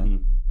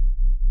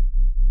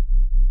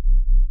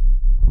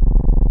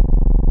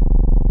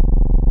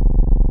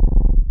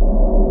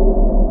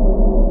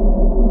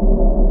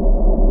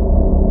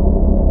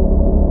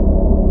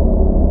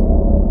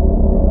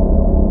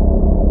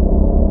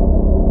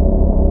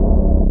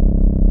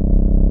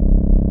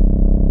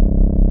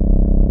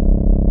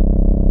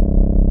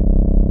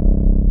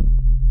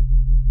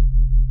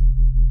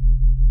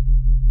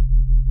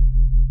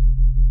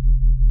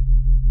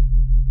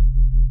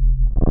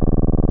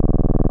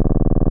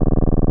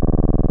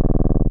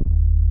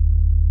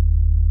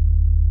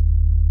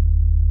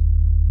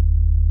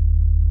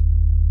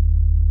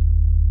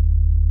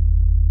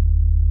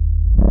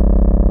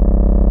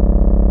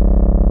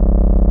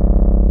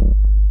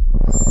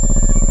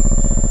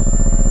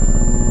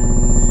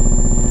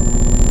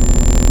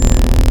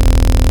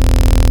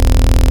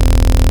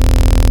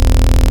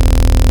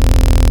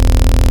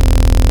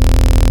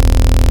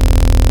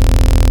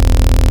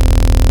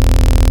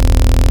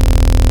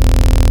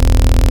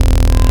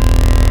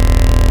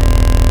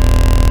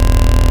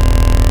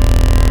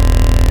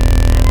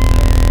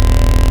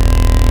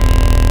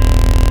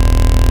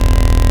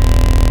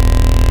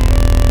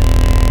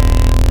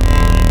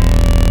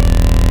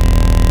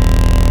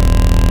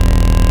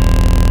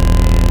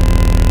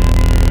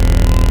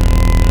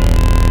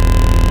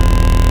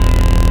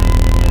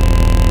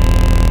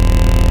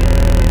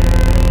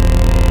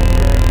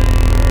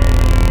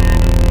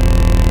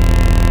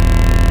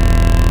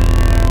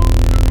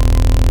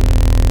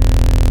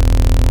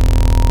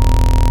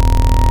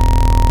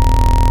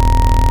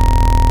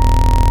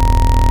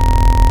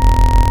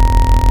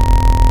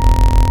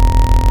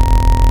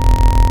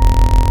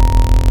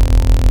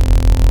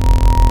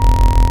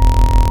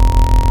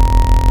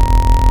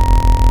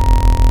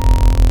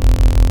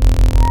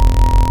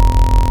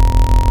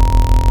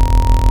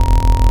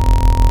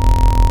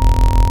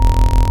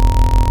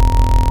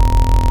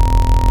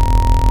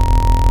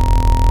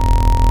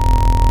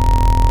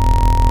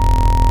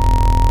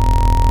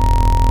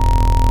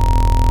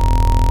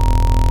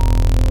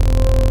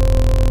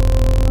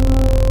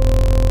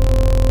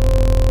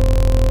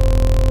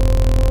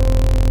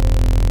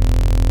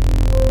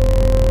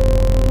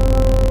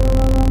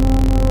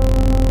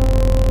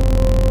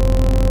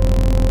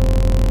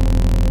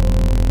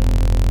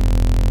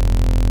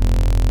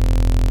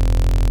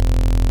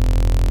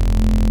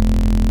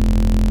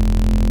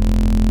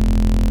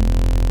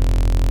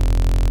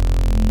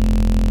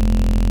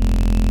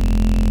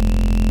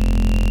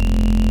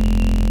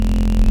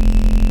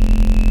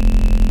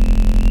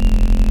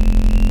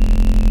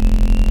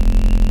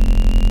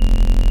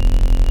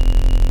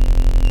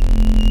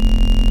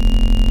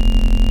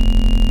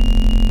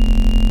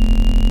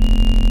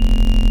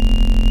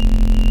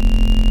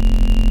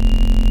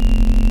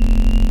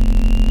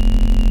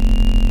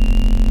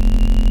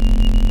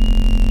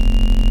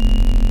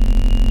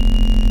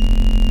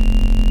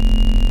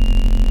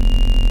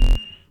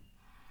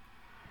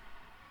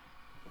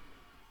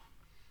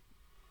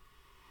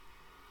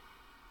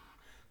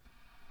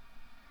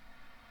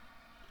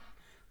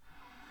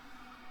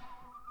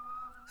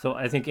 So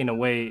I think in a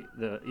way,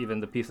 even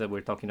the piece that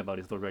we're talking about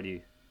is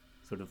already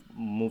sort of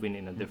moving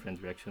in a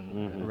different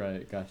direction.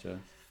 Right, gotcha.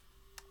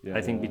 Yeah,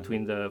 I think Yeah.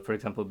 between for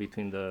example,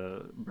 between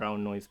the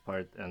brown noise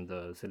part and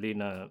the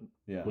Selena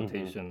yeah,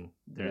 quotation,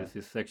 there Yeah. is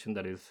this section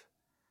that is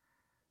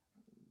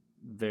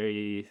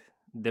very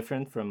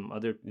different from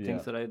other Yeah.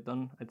 things that I've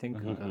done. I think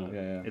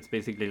Yeah. it's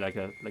basically like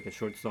a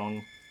short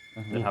song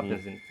that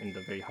happens in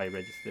the very high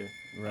register.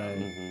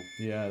 Right.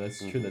 Yeah, that's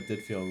true. That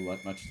did feel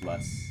much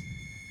less.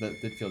 That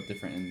did feel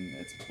different in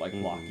its like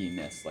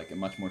blockiness, like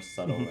much more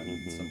subtle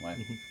in some way.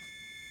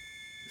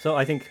 So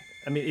I think,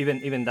 I mean,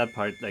 even that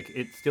part, like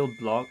it still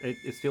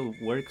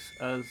works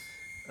as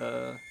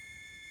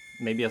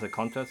maybe as a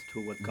contrast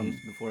to what comes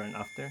before and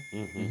after,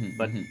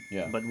 but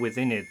Yeah. but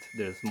within it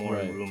there's more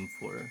Right. room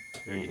for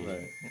variation.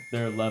 Right. Yeah.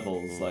 There are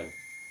levels like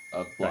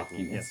of Right,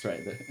 blockiness,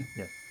 right? That-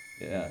 Yeah.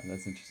 yeah,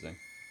 that's interesting.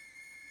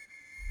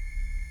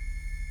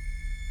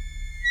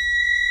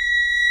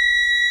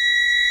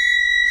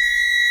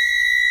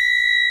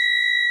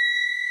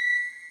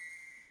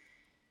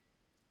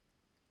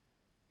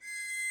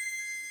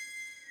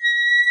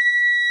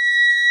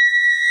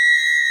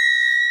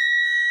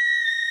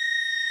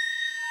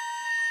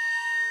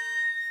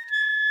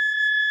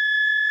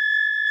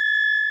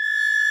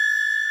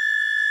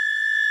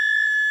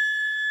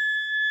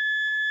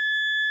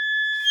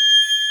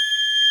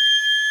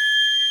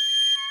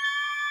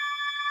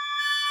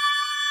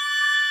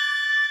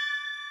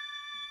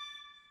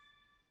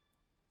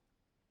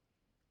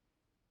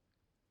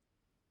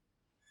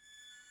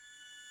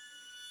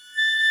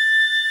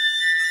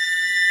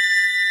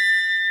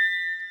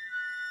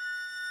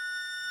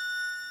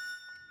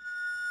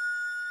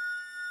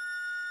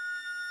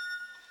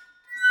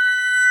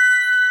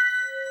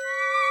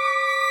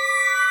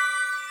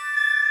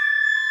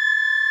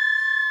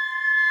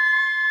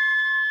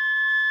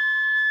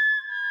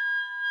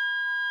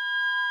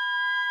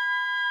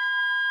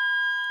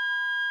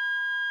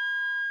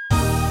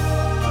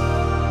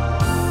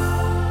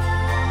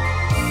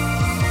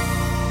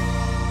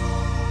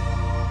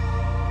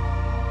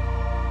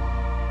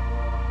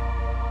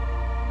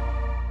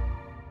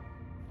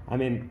 I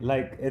mean,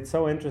 like, it's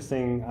so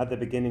interesting. At the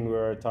beginning, we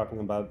were talking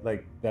about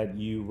like that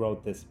you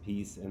wrote this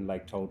piece in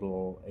like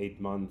total 8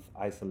 month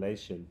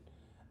isolation,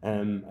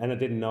 and I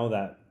didn't know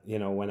that.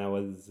 When I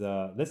was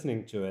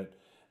listening to it,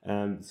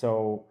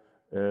 so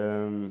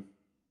um,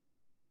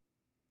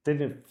 did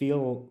it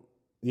feel?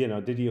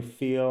 Did you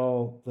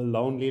feel the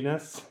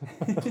loneliness?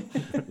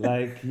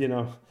 Like,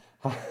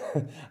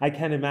 I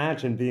can't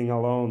imagine being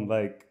alone.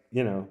 Like,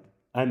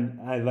 I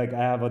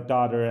have a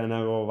daughter and I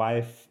have a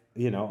wife,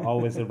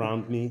 always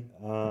around me,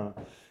 and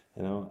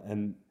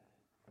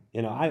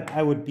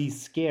I would be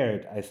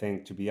scared, I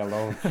think, to be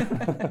alone.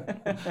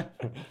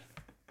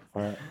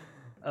 Or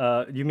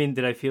You mean,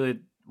 did I feel it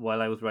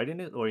while I was writing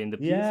it, or in the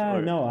piece, yeah,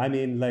 or? no, I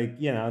mean, like,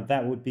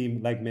 that would be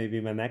like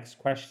maybe my next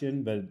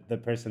question, but the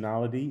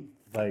personality,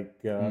 like,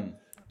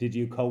 did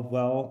you cope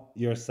well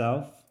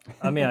yourself?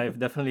 I mean, I've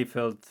definitely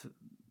felt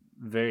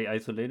very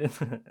isolated.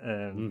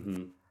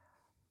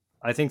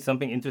 I think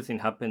something interesting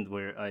happened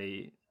where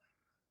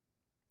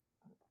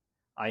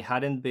I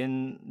hadn't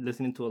been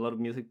listening to a lot of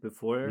music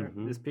before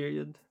this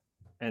period,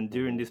 and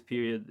during this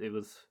period,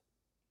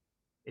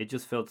 it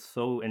just felt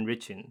so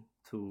enriching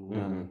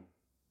to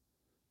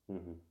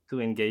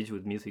engage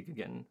with music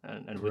again,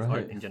 and with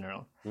art Right. in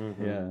general. Yeah,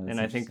 that's And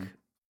I think interesting.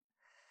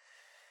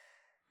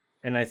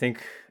 and I think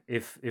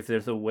if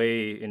there's a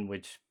way in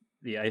which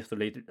the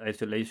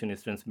isolation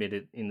is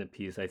transmitted in the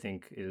piece, I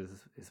think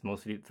is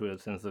mostly through a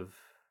sense of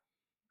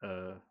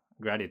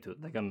gratitude.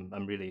 Like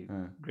I'm really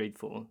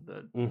grateful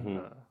that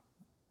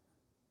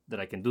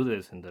I can do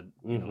this, and that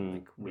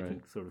like we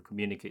can sort of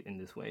communicate in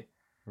this way.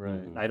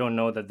 Right. I don't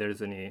know that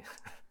there's any,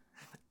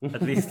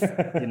 at least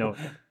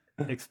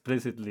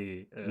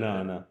explicitly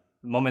No.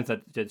 moments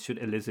that should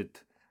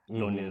elicit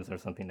loneliness or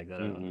something like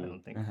that. I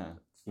don't think. Uh-huh.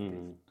 That's the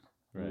case.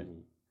 Right.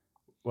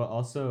 Well,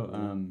 also,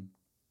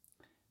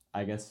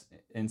 I guess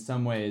in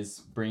some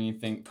ways,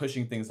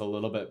 pushing things a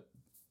little bit,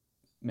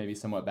 maybe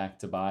somewhat back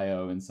to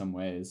bio in some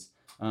ways.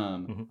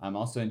 I'm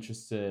also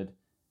interested,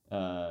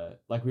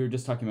 like we were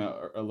just talking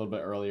about a little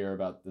bit earlier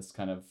about this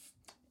kind of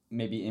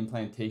maybe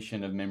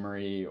implantation of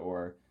memory,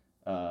 or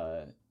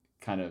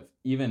kind of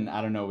even,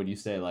 I don't know, would you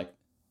say like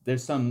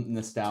there's some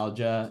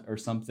nostalgia or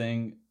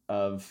something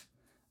of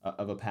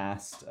a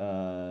past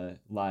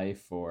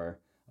life, or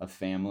a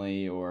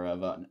family, or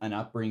of an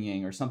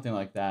upbringing or something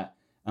like that.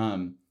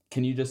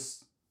 Can you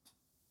just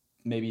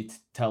maybe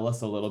tell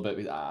us a little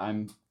bit?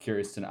 I'm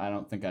curious to know. I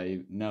don't think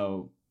I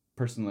know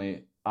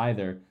personally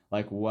either.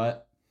 Like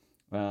what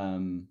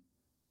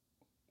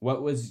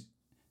was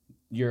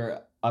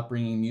your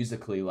upbringing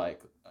musically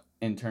like,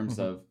 in terms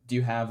of, do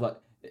you have like,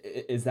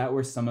 is that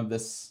where some of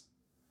this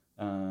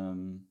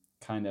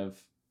kind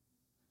of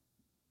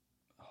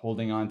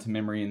holding on to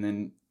memory and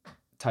then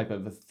type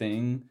of a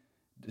thing,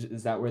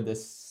 is that where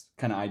this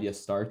kind of idea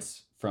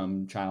starts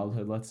from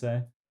childhood, let's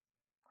say?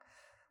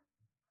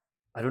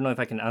 I don't know if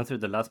I can answer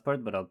the last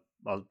part, but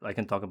I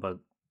can talk about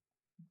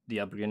the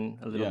upbringing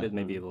a little Yeah. bit.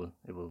 Maybe it will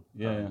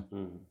Yeah.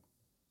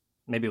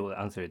 maybe it will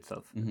answer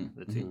itself. Mhm.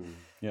 Let's see.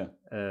 Yeah.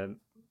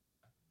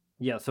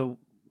 Yeah. So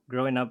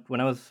growing up,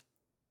 when I was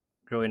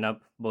growing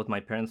up, both my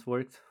parents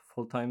worked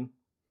full time,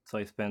 so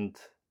I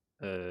spent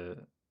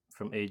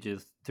from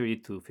ages 3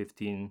 to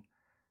 15.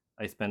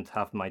 I spent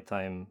half my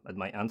time at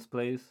my aunt's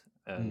place,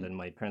 and then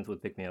my parents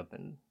would pick me up,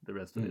 and the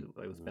rest of it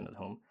I would spend at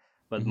home.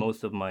 But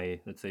most of my,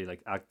 let's say,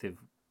 like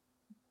active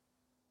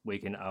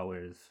waking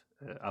hours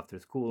after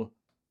school,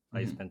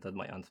 I spent at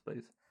my aunt's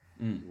place.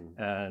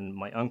 And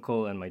my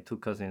uncle and my two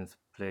cousins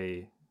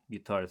play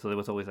guitar, so there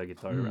was always a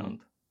guitar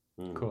around.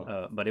 Cool.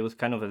 But it was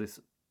kind of this.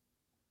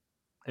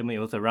 I mean,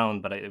 it was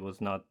around, but it was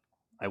not.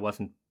 I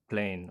wasn't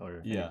playing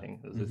or Yeah. anything.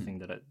 It was this thing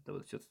that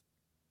was just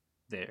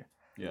there.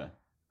 Yeah.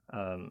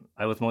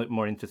 I was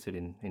more interested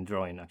in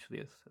drawing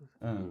actually as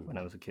when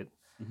I was a kid.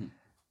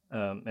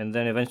 And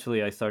then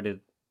eventually I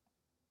started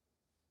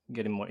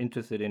getting more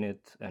interested in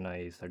it, and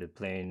I started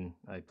playing.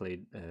 I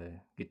played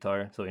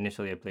guitar. So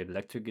initially I played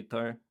electric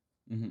guitar,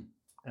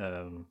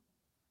 and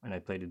I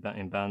played it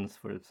in bands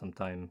for some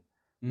time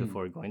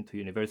before going to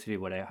university,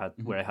 where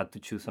I had to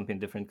choose something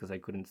different because I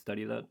couldn't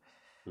study that.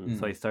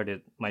 So I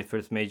started. My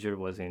first major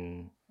was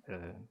in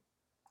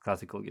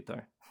classical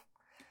guitar.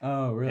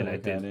 Oh, really? And I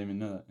Okay, I did. didn't even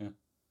know that. Yeah.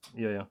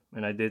 Yeah,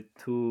 and I did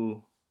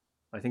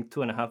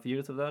 2.5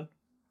 years of that.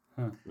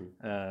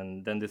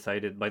 And then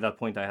decided, by that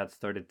point I had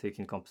started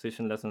taking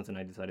composition lessons, and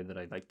I decided that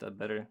I liked that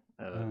better,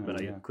 but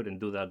I couldn't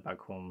do that back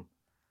home.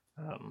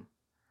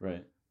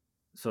 Right.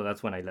 So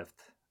that's when I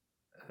left.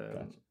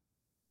 Gotcha.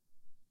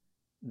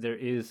 There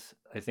is,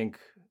 I think,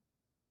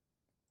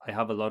 I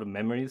have a lot of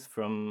memories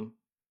from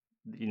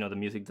the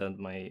music that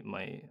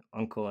my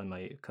uncle and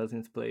my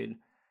cousins played.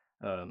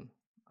 A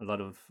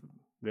lot of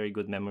very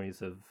good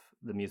memories of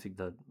the music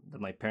that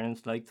my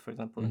parents liked, for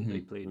example, and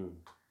they played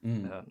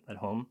at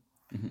home.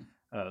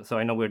 So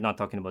I know we're not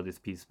talking about this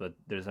piece, but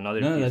there's another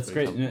piece. No, that's for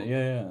great. example.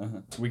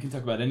 Yeah. We can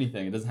talk about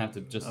anything. It doesn't have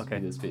to just Okay.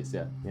 be this piece.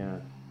 Yeah. Yeah.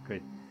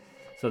 Great.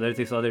 So there's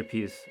this other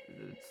piece.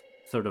 It's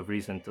sort of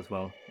recent as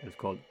well. It's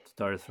called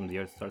 "Stars from the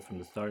Earth, Stars from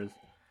the Stars,"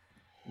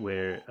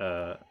 where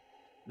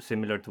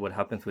similar to what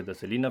happens with the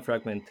Selena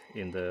fragment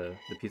in the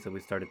piece that we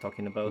started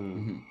talking about,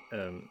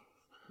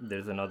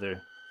 there's a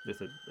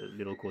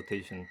little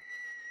quotation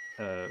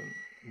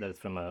that's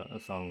from a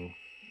song.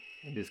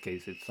 In this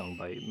case, it's sung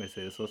by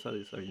Mercedes Sosa,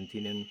 this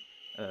Argentinian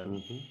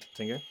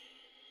singer.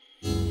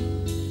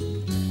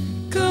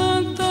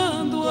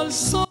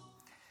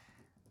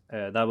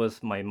 That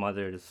was my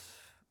mother's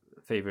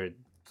favorite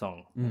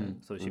song,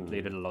 so she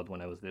played it a lot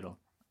when I was little.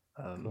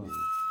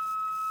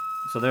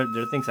 So there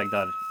are things like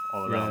that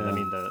all around. I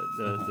mean,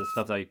 the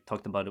stuff that I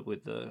talked about it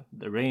with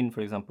the rain,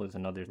 for example, is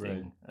another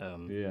thing.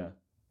 Yeah.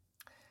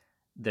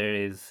 There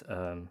is,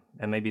 and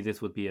maybe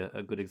this would be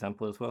a good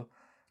example as well.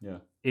 Yeah.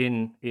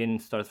 In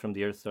Stars from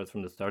the Earth, Stars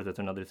from the Stars, there's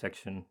another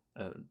section,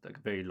 like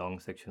a very long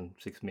section,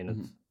 6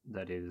 minutes,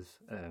 that is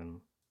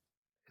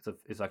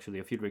it's actually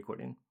a field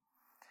recording.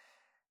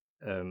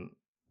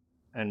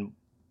 And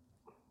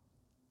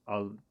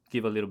I'll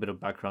give a little bit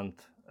of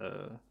background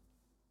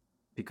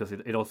because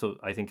it also,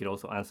 I think it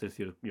also answers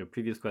your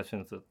previous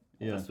questions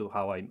as to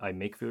how I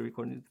make field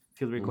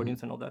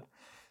recordings and all that.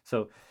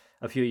 So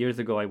a few years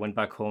ago, I went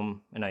back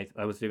home, and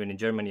I was living in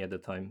Germany at the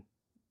time.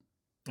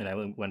 And I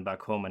went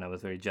back home, and I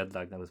was very jet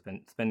lagged. I was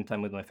spending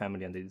time with my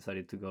family, and they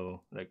decided to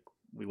go, like,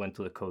 we went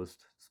to the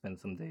coast, spend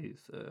some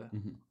days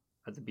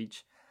at the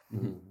beach.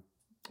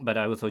 But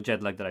I was so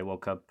jet lagged that I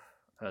woke up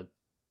at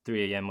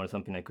 3 a.m. or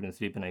something. I couldn't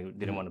sleep, and I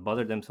didn't want to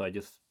bother them, so I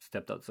just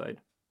stepped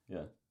outside.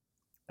 Yeah.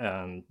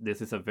 And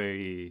this is a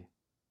very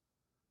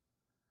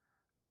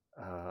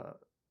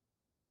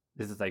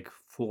this is like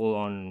full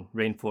on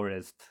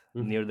rainforest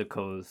near the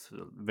coast,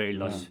 very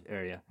lush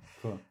area.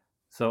 Cool.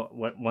 So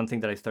one thing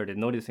that I started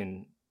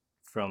noticing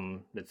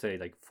from, let's say,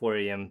 like 4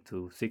 a.m.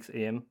 to 6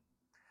 a.m.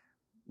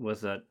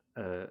 was that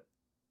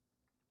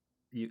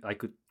I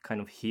could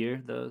kind of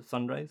hear the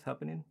sunrise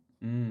happening.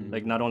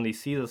 Like, not only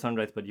see the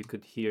sunrise, but you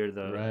could hear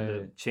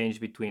the change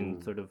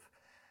between sort of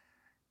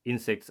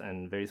insects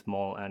and very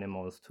small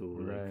animals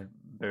to like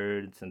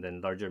birds, and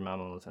then larger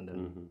mammals, and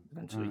then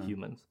eventually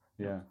humans.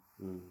 Yeah.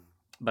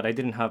 But I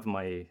didn't have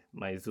my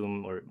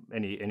Zoom or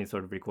any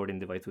sort of recording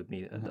device with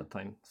me at that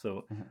time.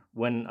 So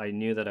when I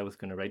knew that I was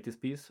going to write this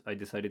piece, I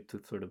decided to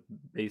sort of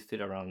base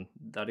it around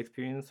that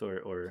experience,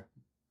 or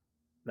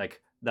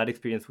like that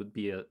experience would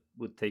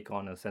take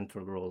on a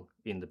central role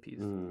in the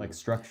piece. Like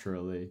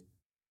structurally.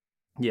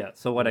 Yeah.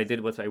 So what I did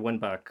was I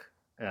went back,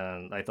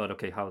 and I thought,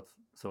 okay, how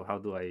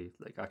do I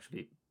like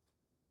actually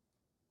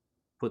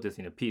put this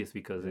in a piece,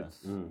 because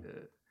it's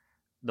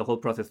the whole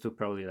process took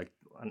probably like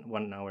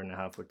 1 hour and a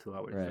half or 2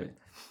 hours.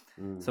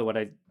 Right. So what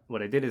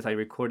I did is I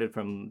recorded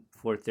from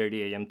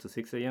 4:30 a.m. to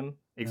 6 a.m.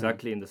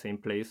 exactly in the same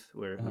place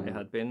where I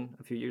had been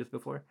a few years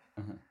before.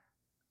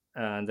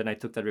 And then I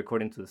took that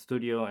recording to the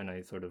studio, and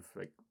I sort of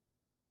like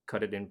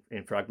cut it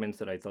in fragments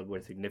that I thought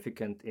were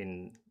significant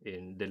in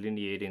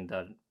delineating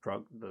that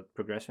the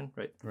progression,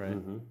 right? Right.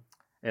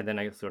 And then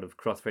I sort of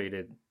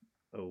crossfaded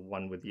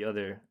one with the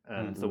other,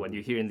 and so what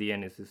you hear in the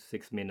end is this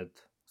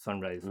 6-minute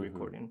sunrise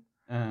recording,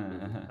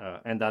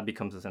 and that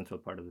becomes a central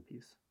part of the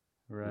piece.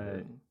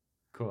 Right.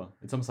 Cool.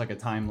 It's almost like a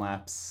time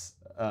lapse,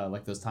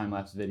 like those time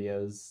lapse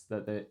videos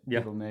that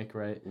people make,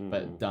 right?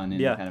 But done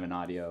in kind of an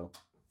audio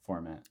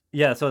format.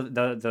 Yeah. So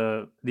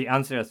the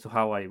answer as to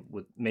how I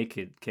would make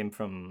it came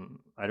from,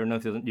 I don't know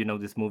if you know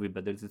this movie,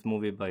 but there's this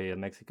movie by a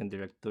Mexican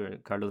director,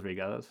 Carlos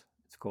Regadas.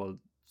 It's called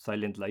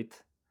Silent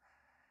Light.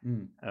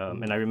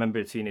 And I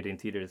remember seeing it in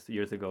theaters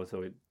years ago.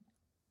 So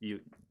you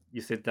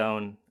sit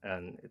down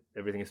and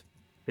everything is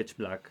pitch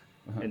black,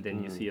 and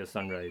then you see a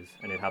sunrise,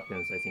 and it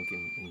happens, I think,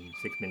 in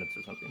 6 minutes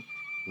or something.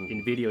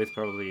 In video, it's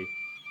probably,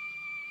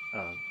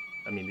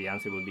 I mean, the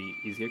answer would be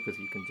easier because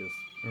you can just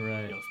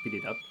speed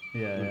it up.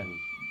 Yeah.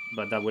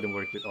 But that wouldn't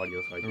work with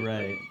audio, so I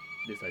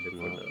decided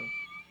for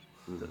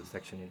the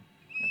sectioning.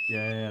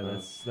 Yeah.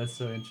 That's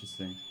so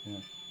interesting. Yeah.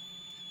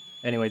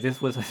 Anyway,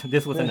 this was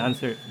an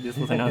answer. This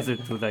was an answer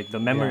to like the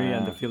memory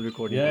and the field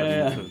recording.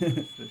 Yeah.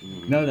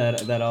 No,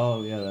 that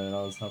all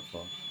is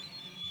helpful.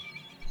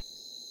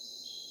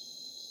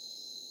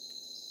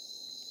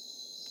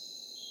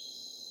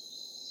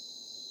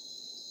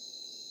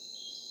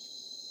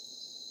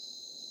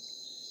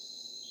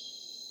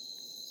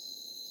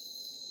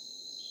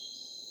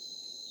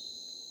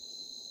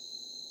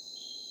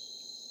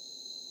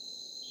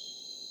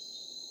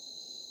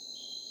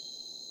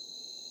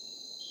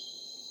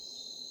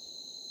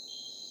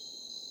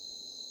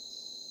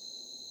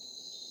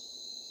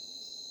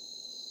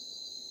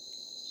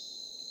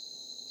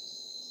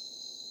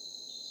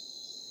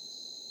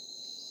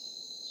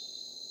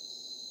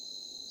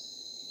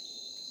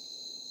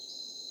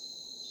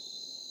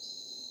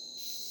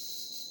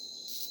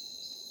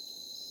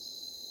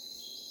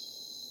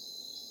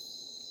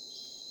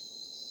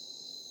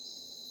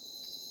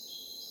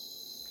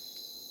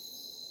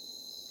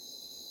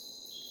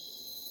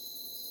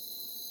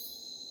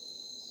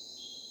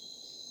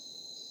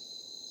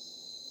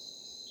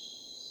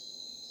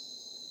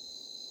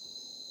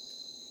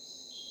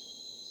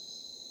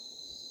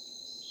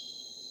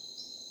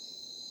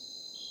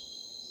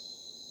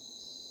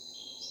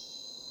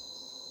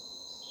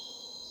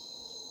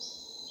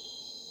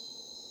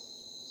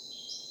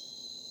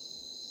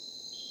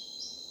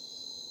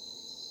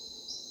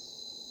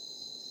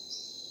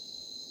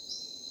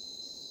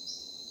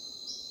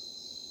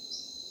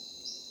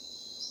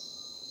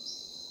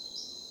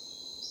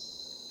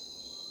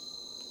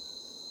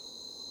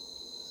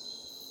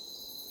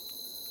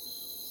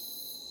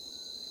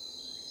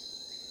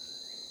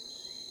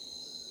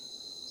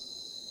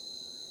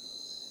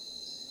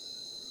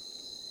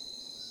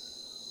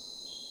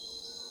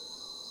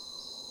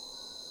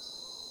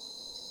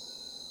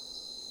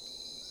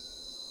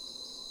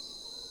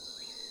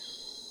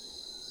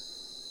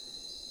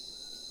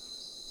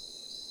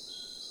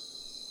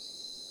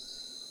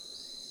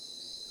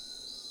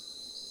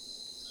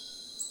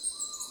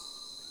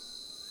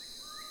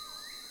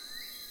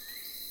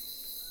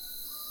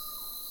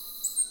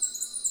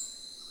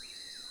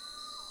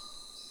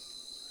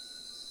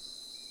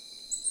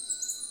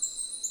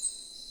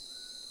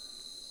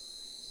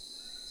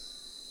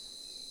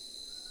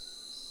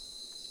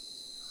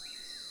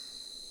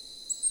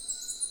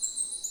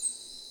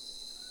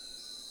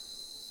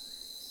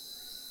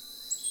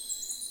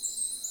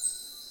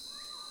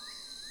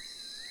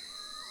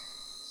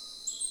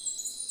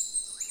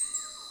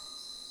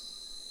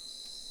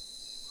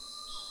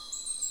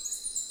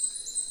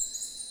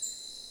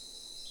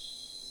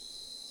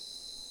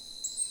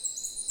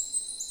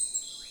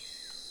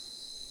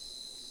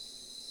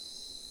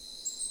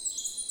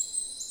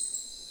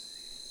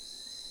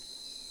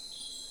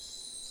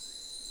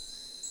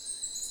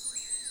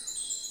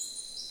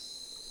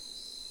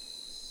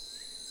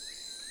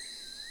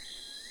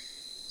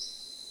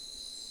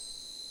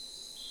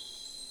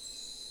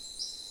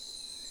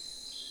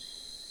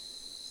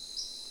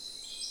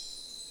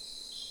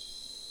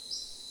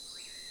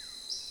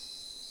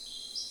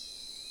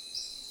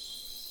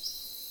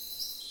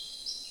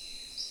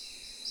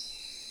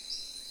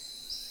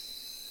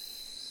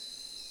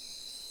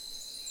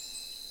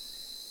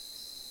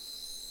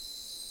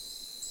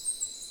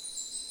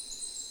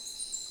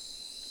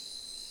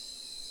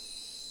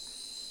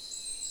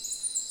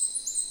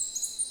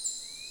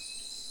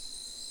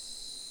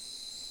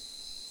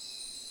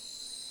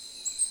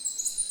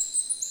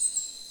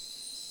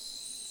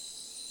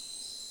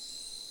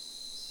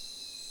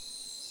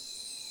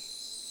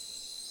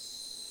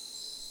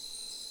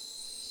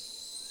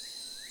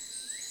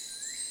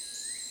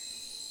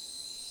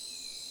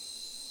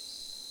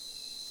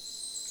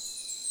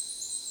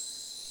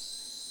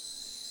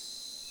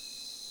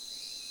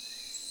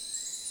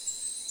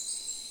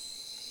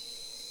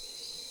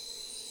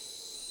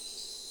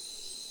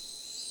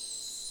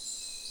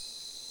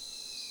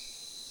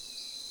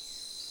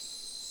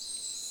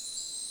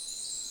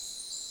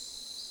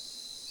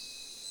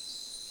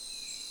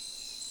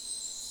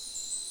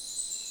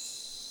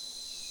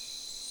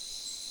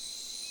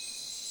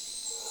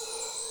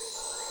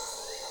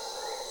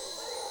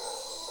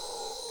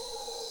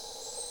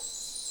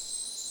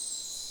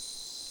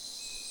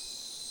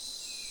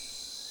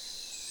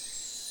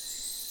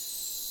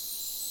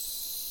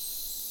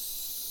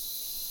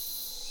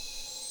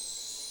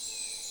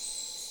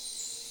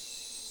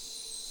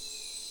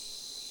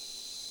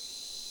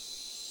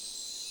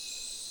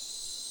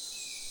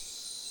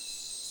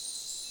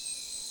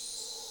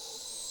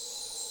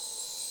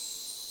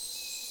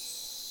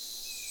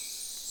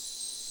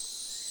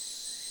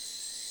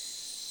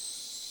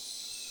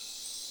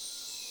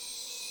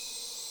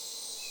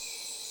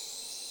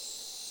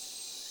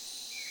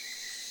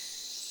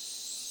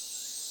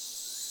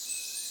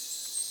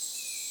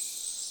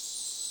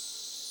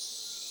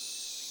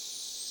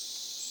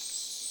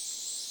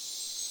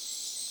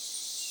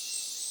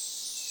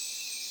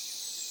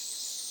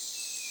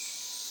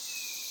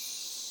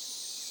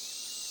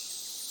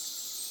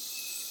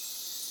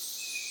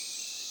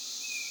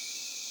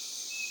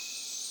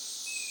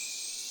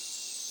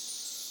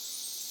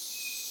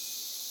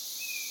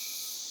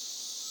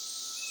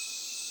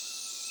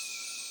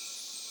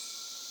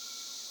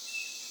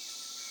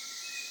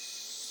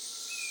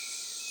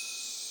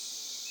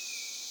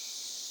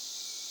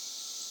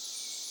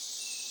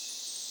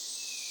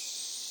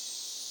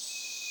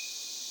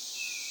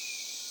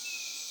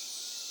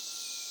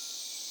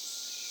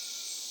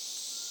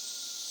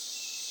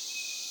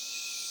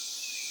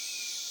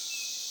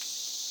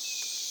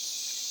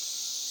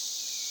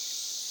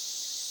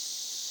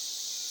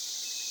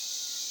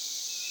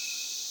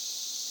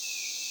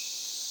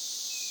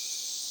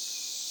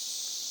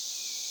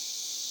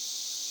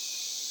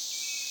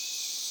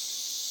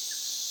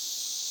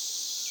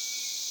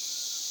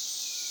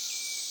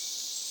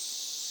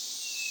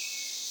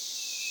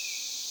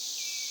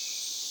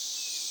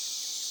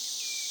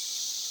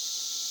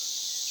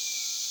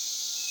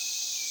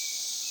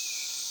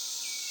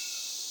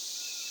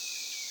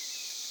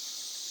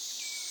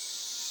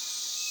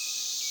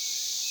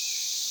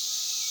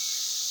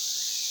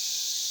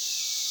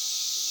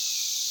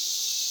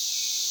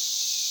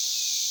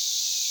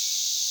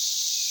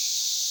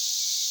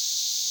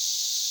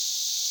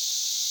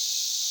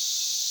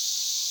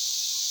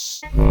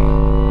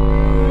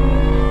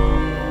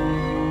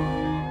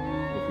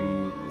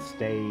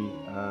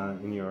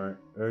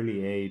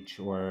 age,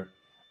 or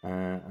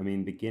I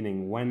mean,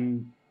 beginning,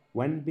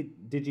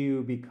 did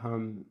you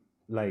become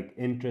like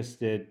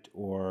interested,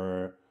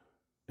 or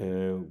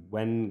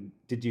when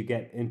did you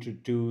get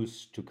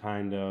introduced to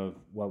kind of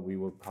what we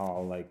would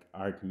call like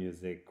art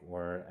music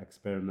or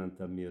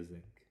experimental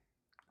music?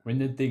 When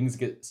did things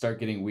start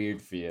getting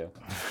weird for you?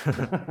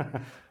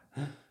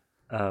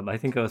 I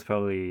think I was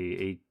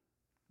probably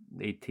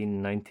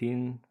 18,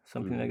 19,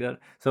 something like that.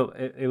 So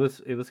it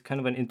was kind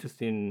of an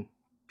interesting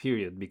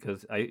period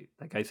because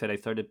like I said, I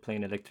started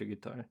playing electric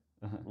guitar,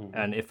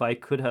 and if I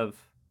could have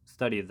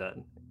studied that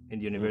in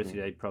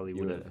university, I probably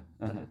would have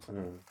done it.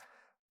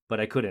 But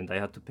I couldn't. I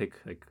had to pick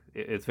like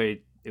it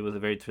was a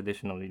very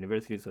traditional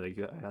university, so like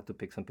I had to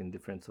pick something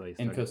different. So I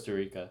started In Costa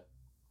Rica.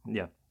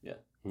 Yeah.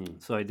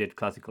 So I did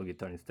classical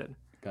guitar instead.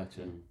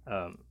 Gotcha.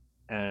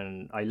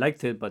 And I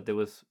liked it, but there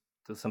was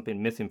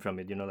something missing from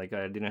it. You know, like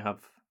I didn't have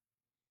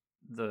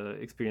the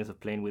experience of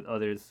playing with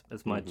others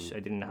as much. I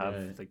didn't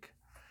have like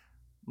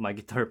my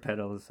guitar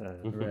pedals.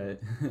 Right.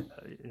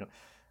 You know,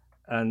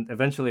 and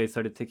eventually I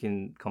started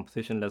taking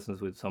composition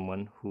lessons with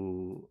someone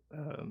who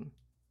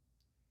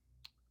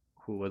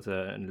was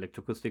an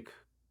electroacoustic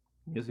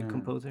music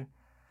composer,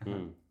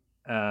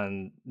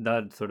 and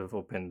that sort of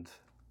opened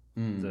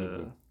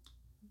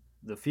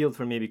the field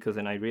for me, because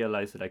then I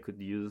realized that I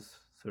could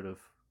use sort of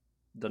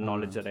the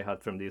knowledge that I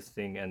had from this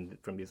thing and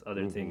from this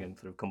other thing, and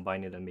sort of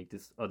combine it and make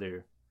this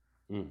other,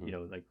 you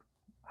know, like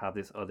have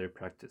this other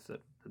practice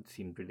that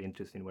seemed really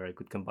interesting, where I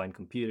could combine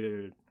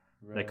computers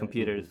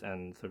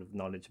and sort of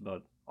knowledge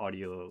about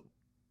audio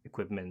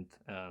equipment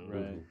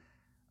and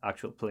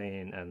actual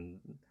playing and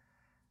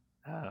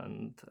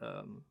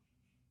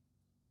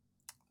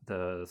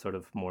the sort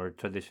of more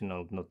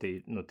traditional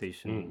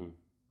notation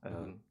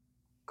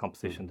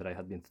composition that I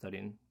had been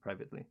studying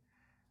privately.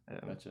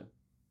 Gotcha.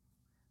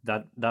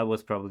 That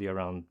was probably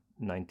around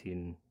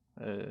 19,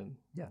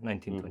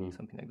 20,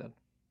 something like that.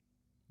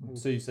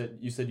 So you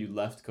said you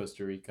left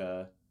Costa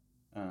Rica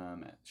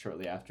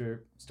shortly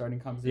after starting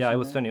composition? Yeah, I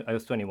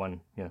was 21.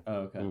 Yeah.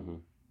 Oh,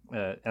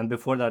 okay. And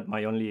before that,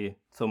 my only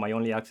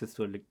access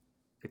to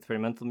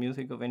experimental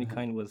music of any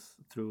kind was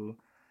through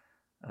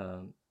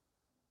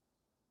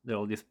there are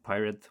all these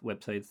pirate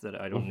websites that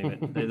I don't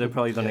even they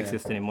probably don't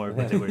exist anymore,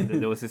 but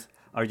there was this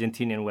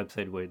Argentinian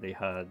website where they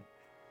had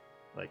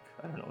like,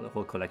 I don't know, the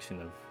whole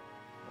collection of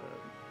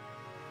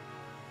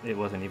it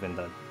wasn't even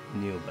that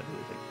new, but it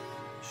was like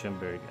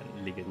Schoenberg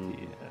and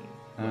Ligeti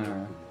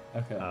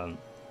and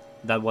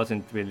that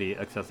wasn't really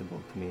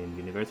accessible to me in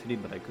university,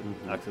 but I could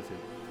access it,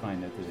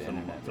 find it through the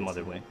internet some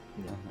other way.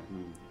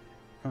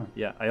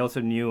 Yeah, I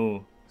also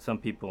knew some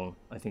people,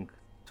 I think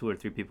 2 or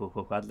 3 people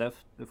who had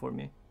left before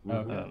me.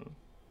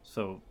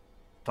 So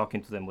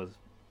talking to them was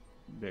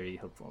very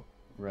helpful.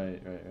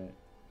 Right.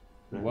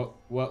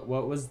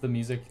 What was the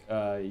music?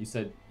 You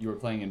said you were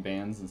playing in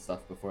bands and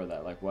stuff before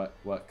that. Like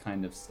what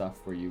kind of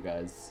stuff were you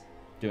guys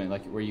doing?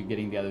 Like, were you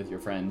getting together with your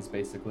friends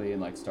basically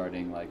and like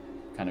starting like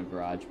kind of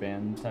garage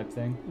band type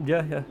thing?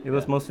 Yeah. It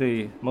was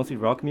mostly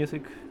rock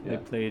music. I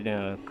played in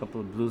a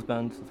couple of blues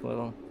bands as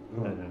well.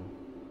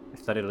 I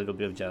studied a little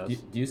bit of jazz.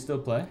 Do you still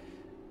play?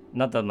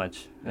 Not that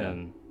much.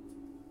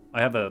 I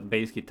have a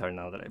bass guitar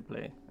now that I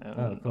play.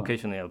 Cool.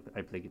 Occasionally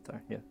I play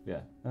guitar.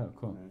 Yeah. Oh,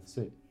 cool.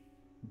 Sweet.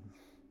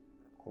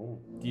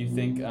 Cool. Do you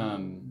think,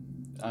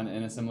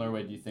 in a similar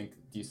way, do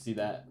you see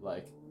that,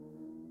 like,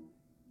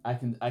 I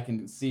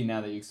can see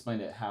now that you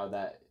explained it, how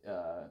that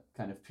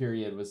kind of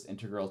period was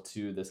integral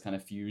to this kind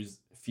of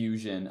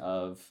fusion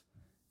of,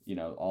 you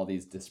know, all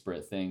these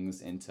disparate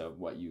things into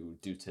what you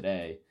do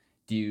today.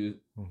 Do you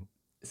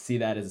see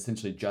that as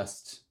essentially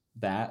just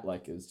that,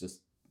 like it was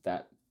just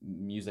that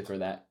music or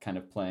that kind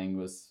of playing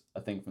was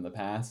a thing from the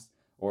past,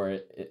 or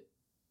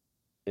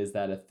is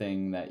that a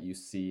thing that you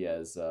see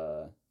as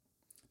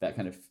that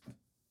kind of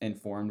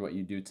informed what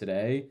you do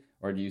today,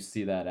 or do you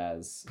see that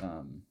as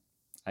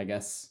I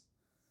guess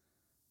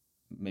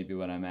maybe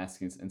what I'm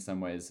asking in some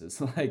ways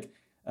is like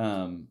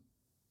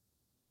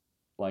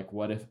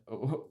what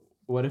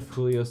if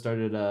Julio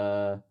started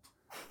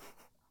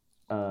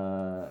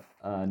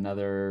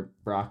another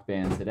rock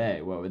band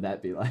today? What would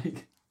that be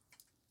like?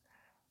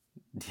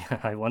 Yeah,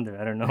 I wonder.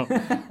 I don't know.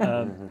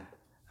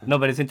 No,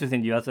 but it's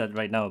interesting you asked that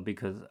right now,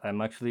 because I'm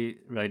actually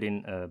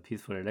writing a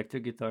piece for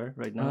electric guitar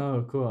right now.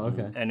 Oh, cool.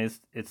 Okay. And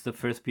it's the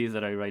first piece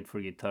that I write for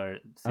guitar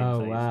since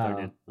I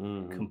started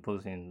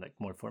composing like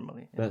more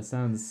formally. That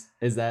sounds.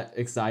 Is that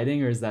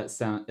exciting, or is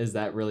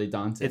that really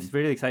daunting? It's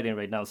really exciting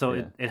right now. So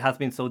it has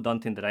been so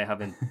daunting that I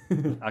haven't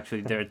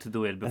actually dared to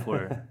do it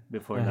before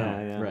now.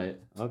 Yeah. Right.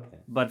 Okay.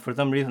 But for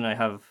some reason I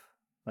have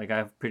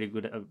pretty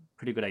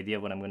good idea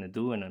what I'm going to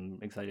do, and I'm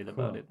excited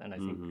about it. And I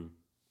think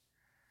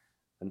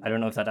I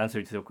don't know if that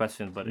answers your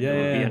question, but it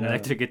will be an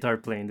electric guitar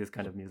playing this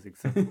kind of music.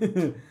 So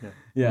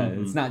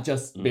it's not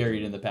just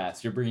buried in the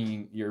past.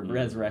 You're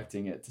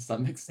resurrecting it to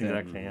some extent.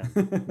 Exactly. Yeah.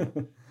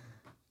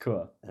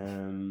 Cool.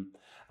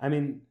 I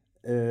mean,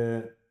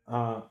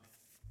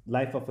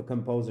 life of a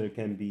composer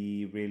can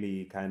be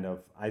really kind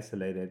of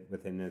isolated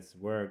within its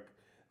work.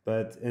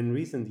 But in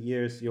recent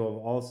years, you have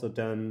also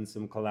done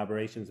some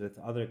collaborations with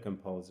other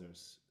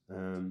composers.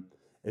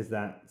 Is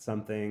that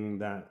something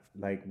that,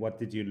 like, what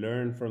did you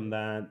learn from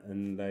that?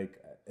 And, like,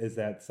 is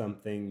that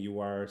something you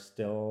are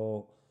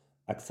still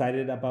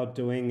excited about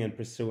doing and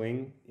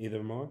pursuing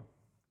either more?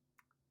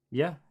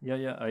 Yeah, yeah,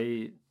 yeah.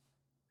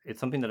 It's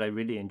something that I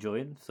really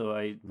enjoyed. So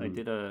I Mm.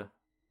 did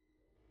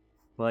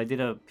I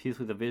did a piece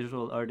with a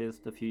visual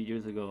artist a few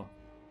years ago,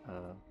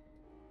 uh,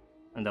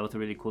 and that was a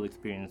really cool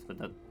experience. But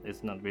that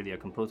is not really a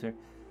composer.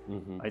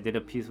 Mm-hmm. I did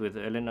a piece with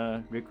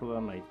Elena Rikova,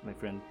 my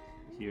friend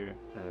here,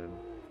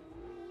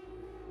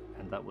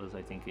 and that was,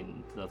 I think,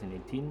 in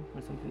 2018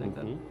 or something like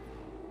that.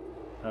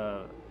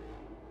 Mm-hmm.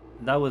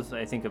 That was,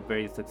 I think, a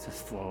very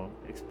successful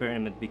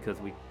experiment because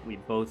we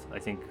both, I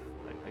think,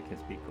 I can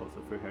speak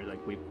also for her,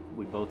 like we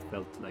both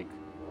felt like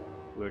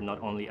we're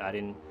not only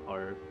adding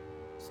our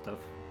stuff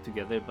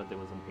together, but there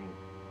was something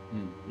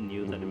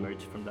new that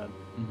emerged from that.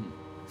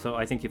 So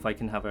I think if I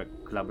can have a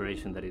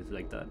collaboration that is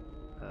like that,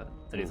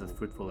 that is as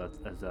fruitful as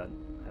that,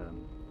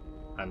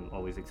 I'm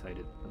always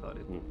excited about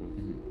it.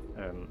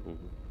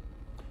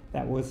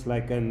 That was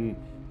like an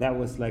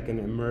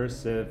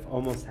immersive,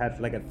 almost had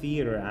like a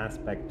theater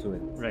aspect to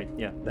it. Right.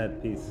 Yeah.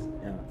 That piece,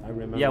 yeah, I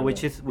remember. Yeah, that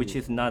which piece.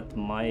 is not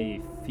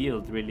my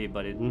field really,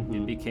 but it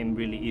became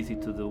really easy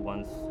to do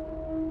once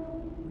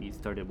we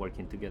started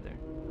working together.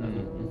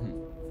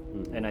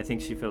 And I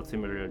think she felt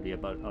similarly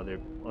about other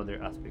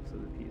aspects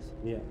of the piece.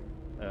 Yeah.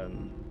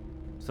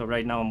 So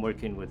right now I'm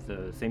working with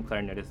the same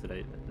clarinetist that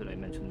I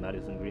mentioned,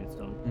 Madison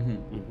Greenstone.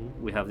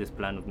 We have this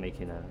plan of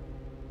making a.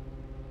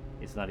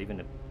 It's not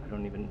even a. I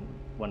don't even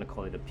want to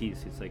call it a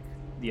piece. It's like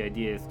the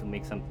idea is to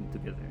make something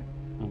together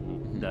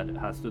that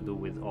has to do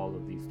with all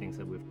of these things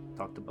that we've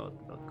talked about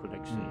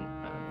collection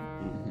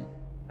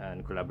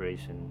and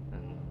collaboration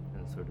and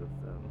sort of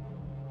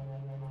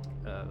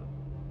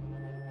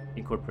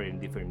incorporating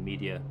different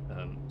media.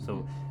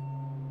 So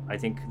I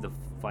think the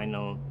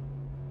final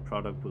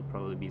product will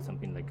probably be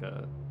something like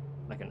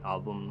an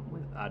album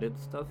with added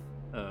stuff.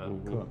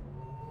 Cool.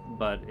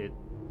 But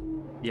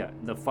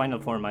the final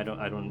form I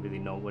don't really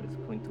know what it's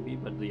going to be,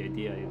 but the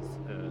idea is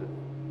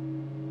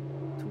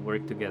to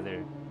work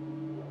together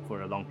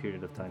for a long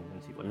period of time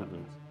and see what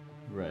happens.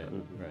 Right.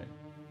 Right.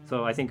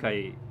 So I think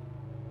I've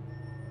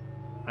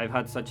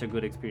had such a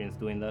good experience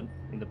doing that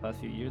in the past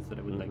few years that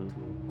I would like to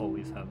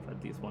always have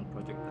at least one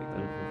project like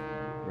that.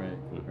 Right.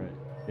 Right.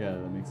 Yeah,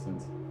 that makes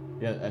sense.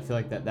 Yeah, I feel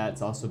like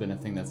that's also been a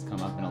thing that's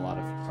come up in a lot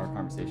of our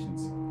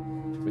conversations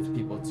with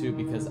people too,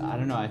 because I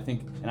don't know, I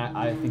think, and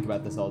I think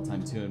about this all the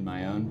time too in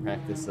my own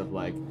practice of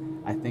like,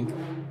 I think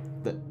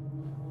that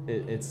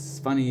it's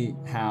funny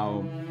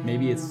how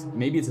maybe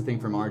it's a thing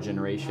from our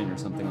generation or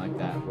something like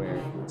that,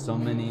 where so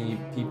many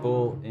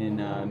people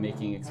in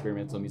making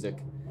experimental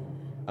music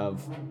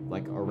of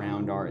like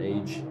around our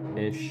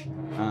age-ish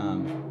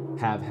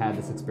have had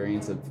this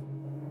experience of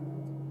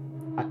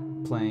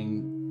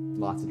playing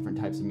lots of different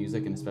types of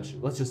music, and especially,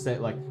 let's just say,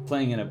 like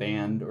playing in a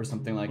band or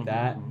something like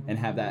that, and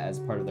have that as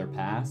part of their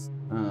past.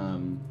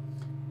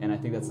 And I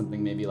think that's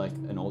something maybe like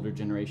an older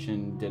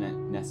generation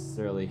didn't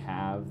necessarily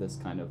have, this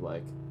kind of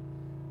like,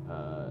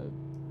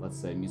 let's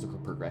say, musical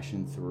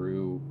progression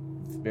through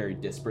very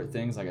disparate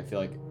things. Like I feel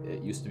like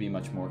it used to be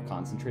much more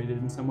concentrated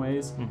in some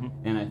ways,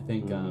 and I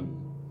think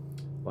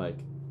like,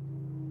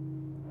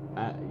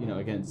 you know,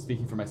 again,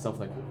 speaking for myself,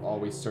 like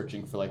always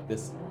searching for like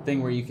this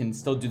thing where you can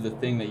still do the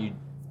thing that you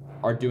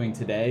are doing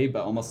today,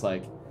 but almost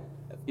like,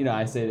 you know,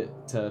 I say it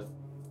to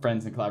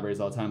friends and collaborators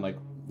all the time, like,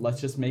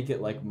 let's just make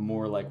it like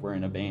more like we're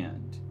in a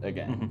band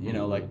again, you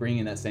know, like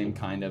bringing that same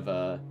kind of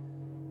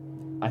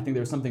I think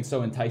there's something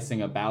so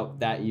enticing about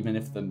that, even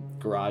if the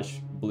garage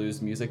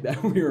blues music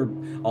that we were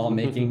all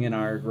making in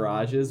our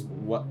garages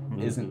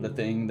isn't the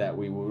thing that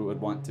we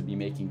would want to be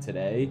making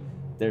today.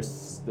 There's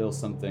still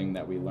something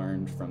that we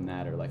learned from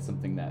that, or like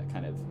something that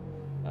kind of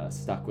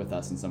stuck with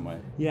us in some way.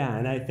 Yeah,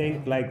 and I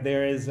think like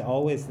there is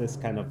always this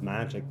kind of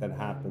magic that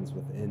happens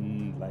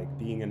within like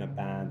being in a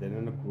band and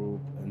in a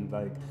group, and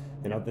like,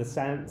 you know, the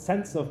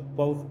sense of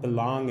both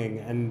belonging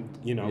and,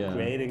 you know,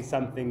 creating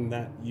something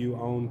that you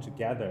own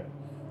together,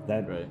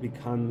 that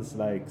becomes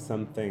like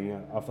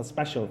something of a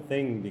special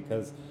thing,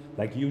 because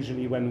like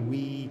usually when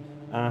we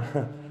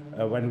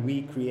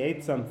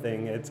create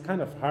something, it's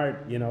kind of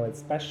hard, you know, it's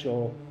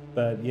special,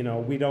 but, you know,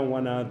 we don't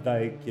want to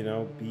like, you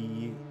know,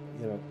 be,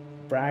 you know,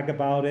 brag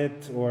about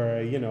it,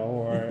 or, you know,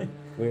 or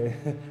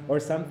or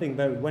something.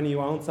 But when you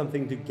own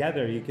something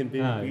together, you can be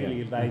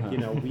really like, you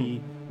know,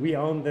 we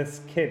own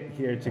this kit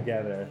here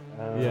together.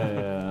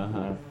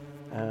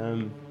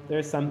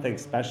 There's something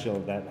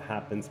special that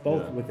happens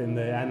both within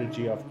the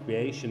energy of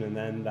creation, and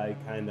then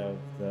like kind of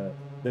the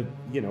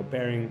you know,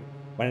 bearing,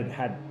 when it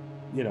had,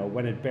 you know,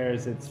 when it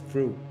bears its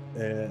fruit,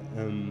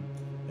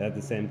 at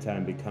the same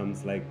time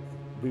becomes like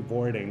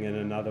rewarding in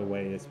another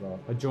way as well.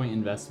 A joint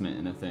investment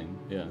in a thing.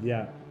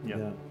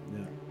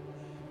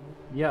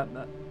 Yeah,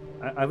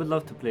 I would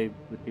love to play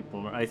with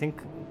people more. I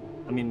think,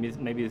 I mean,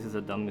 maybe this is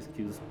a dumb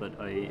excuse, but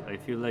I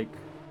feel like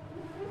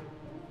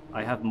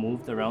I have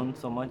moved around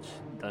so much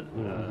that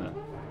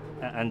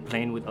and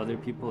playing with other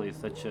people is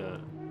such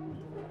a,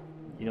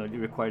 it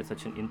requires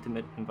such an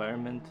intimate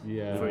environment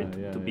Yeah, for it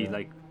yeah, to be yeah.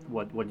 like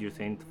what you're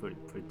saying, for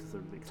it to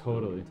sort of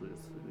explode Totally. into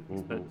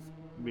this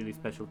really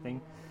special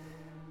thing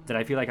that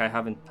I feel like I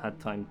haven't had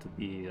time to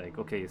be like,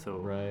 okay, so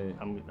Right.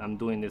 I'm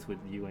doing this with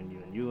you and you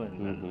and you,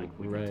 and like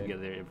we Right. get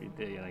together every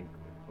day, like,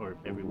 or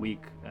every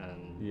week,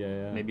 and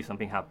Yeah. maybe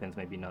something happens,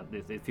 maybe not.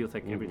 It feels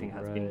like everything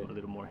has been Right. a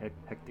little more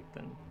hectic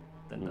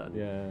than that.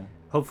 Yeah.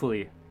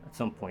 Hopefully, at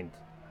some point,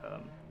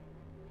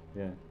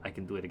 Yeah. I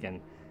can do it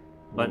again.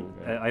 But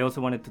Okay. I also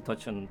wanted to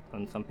touch on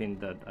something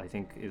that I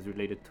think is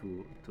related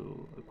to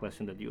a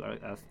question that you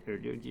asked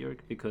earlier, Georg,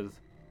 because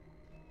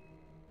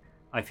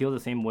I feel the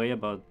same way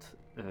about.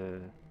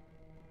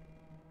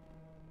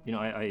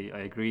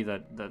 I agree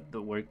that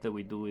the work that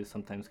we do is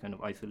sometimes kind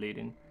of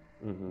isolating.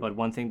 But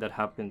one thing that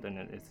happened, and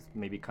it's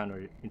maybe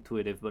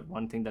counterintuitive, but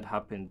one thing that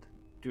happened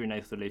during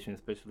isolation,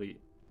 especially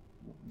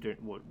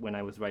when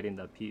I was writing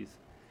that piece,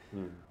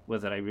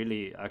 was that I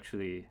really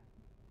actually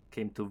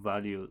came to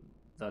value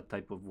that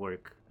type of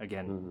work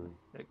again.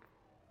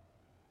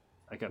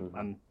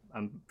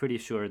 I'm pretty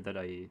sure that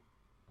I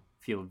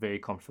feel very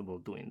comfortable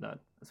doing that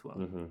as well.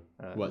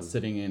 What,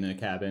 sitting in a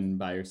cabin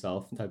by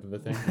yourself type of a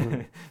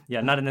thing?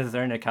 Yeah, not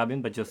necessarily in a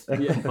cabin, but just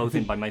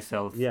composing by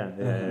myself, Yeah.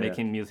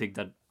 making music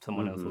that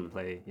someone else will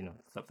play,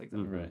 stuff like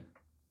that. Right.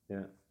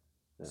 Yeah.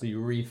 So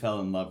you fell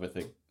in love with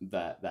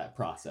that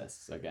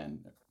process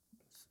again.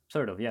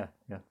 Sort of, yeah.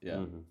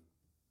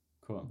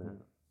 Cool. Yeah.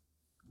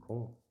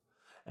 Cool.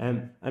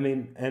 I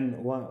mean,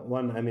 and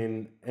one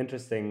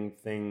interesting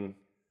thing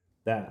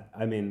that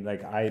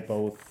like I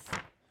both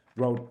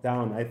wrote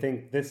down. I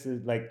think this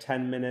is like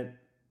 10-minute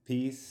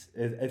piece.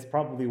 It's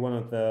probably one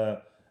of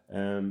the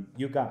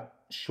you got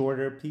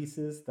shorter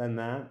pieces than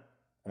that.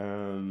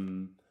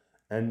 And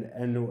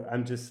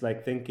I'm just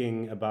like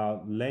thinking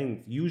about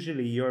length.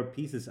 Usually your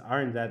pieces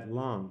aren't that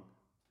long.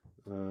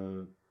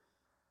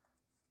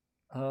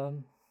 Are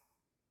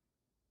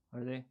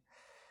they?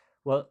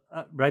 Well,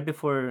 right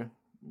before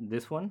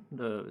this one,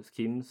 the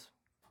schemes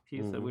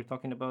piece that we're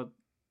talking about,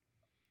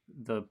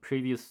 the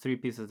previous three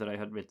pieces that I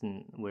had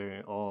written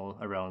were all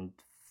around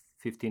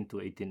 15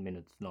 to 18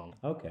 minutes long.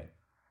 Okay.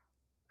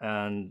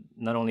 And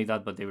not only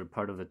that, but they were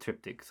part of the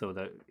triptych. So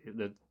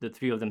the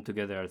three of them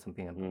together are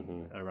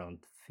something around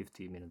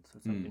 50 minutes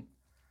or something.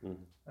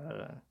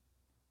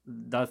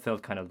 That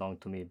felt kind of long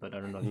to me, but I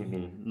don't know if you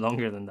mean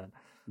longer than that.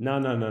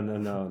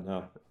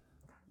 No.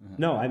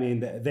 No, I mean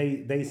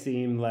they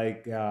seem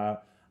like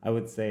I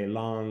would say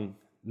long,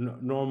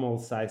 normal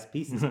size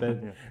pieces, but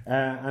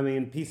I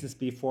mean pieces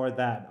before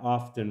that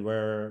often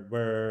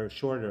were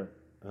shorter.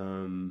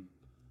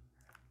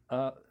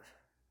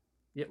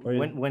 Yeah. Or-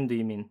 When do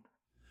you mean?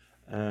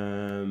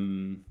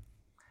 Um,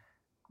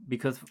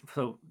 Because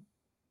so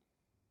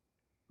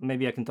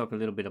maybe I can talk a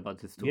little bit about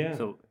this too. Yeah,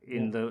 So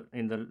in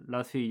the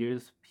last few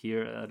years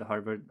here at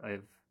Harvard,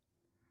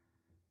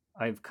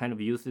 I've kind of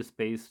used this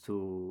space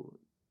to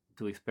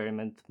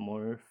experiment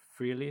more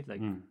freely.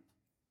 Like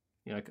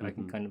I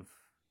can kind of,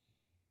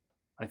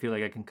 I feel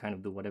like I can kind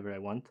of do whatever I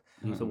want.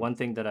 So one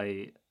thing that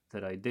I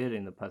did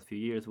in the past few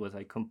years was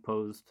I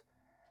composed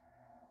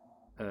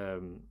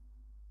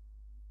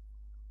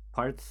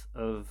parts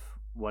of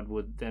what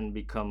would then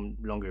become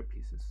longer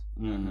pieces.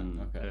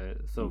 Okay.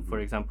 So for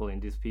example, in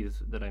this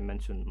piece that I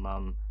mentioned,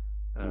 Mom,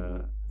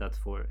 it's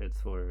for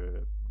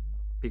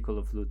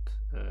piccolo flute,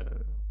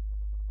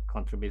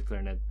 contrabass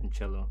clarinet, and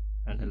cello,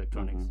 and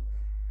electronics.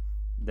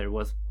 There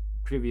was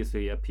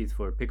previously a piece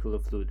for piccolo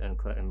flute and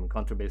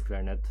contrabass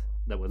clarinet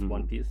that was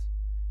one piece,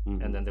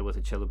 and then there was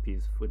a cello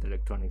piece with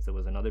electronics that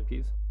was another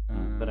piece.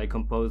 But I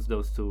composed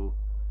those two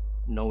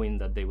knowing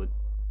that they would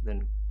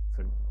then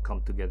sort of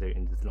come together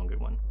in this longer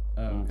one.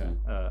 Oh,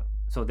 okay.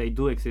 So they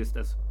do exist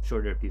as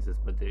shorter pieces,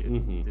 but they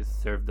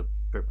serve the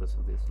purpose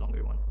of this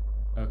longer one.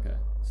 Okay.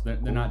 So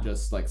they're not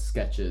just like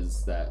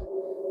sketches that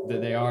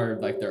they are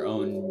like their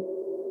own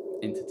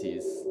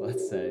entities,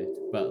 let's say,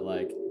 but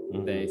like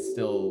they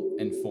still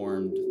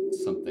informed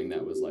something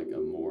that was like a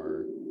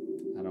more,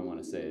 I don't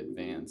want to say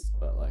advanced,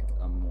 but like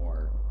a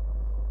more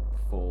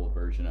full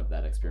version of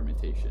that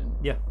experimentation.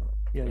 Yeah,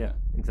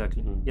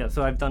 exactly. Yeah,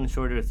 so I've done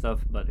shorter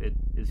stuff, but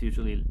it's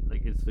usually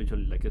like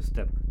a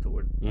step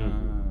toward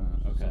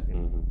Okay.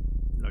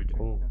 larger.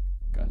 Cool.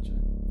 Gotcha.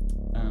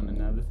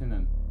 Another thing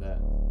that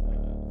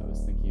I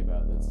was thinking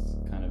about that's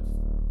kind of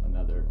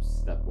another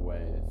step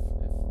away,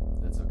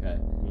 if that's okay,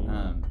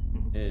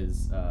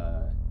 is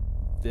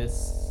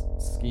this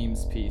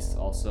schemes piece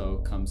also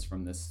comes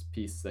from this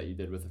piece that you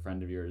did with a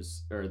friend of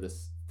yours, or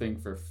this thing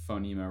for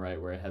Phonema,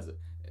 right? Where it has,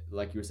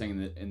 like you were saying,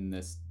 that in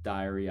this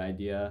diary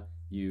idea,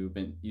 you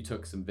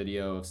took some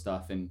video of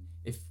stuff, and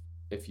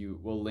if you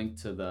will link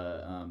to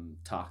the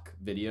talk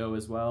video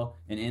as well,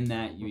 and in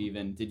that you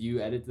even did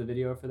you edit the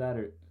video for that,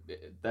 or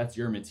that's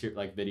your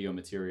video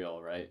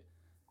material, right?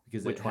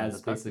 Because Which it one, has the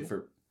talk basically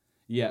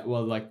video? for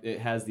well, like it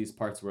has these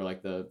parts where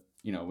like the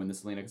when the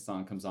Selena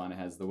song comes on, it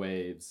has the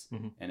waves,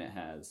 and it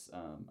has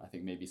I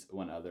think maybe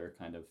one other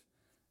kind of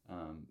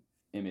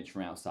image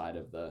from outside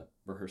of the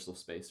rehearsal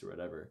space or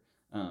whatever.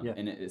 Yeah.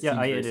 And it Yeah, seems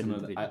I very edited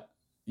similar. the video.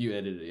 You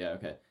edited it, yeah,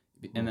 okay.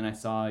 And then I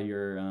saw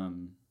your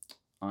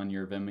on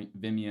your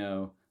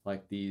Vimeo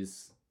like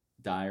these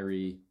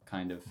diary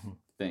kind of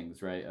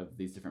things, right, of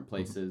these different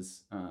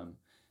places.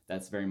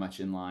 That's very much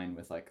in line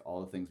with like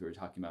all the things we were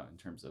talking about in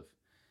terms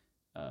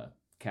of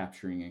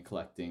capturing and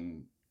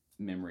collecting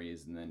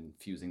memories and then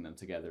fusing them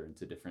together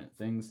into different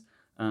things.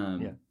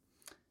 Yeah.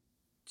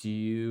 Do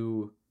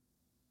you,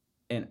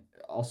 and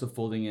also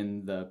folding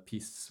in the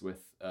piece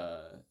with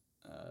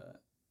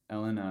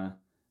Elena,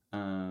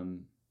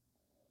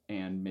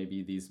 and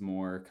maybe these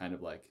more kind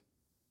of like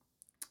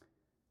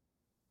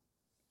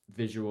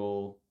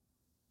visual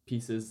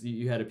pieces.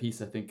 You had a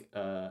piece, I think,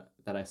 that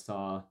I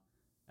saw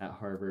at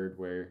Harvard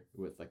where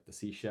with like the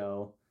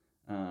seashell,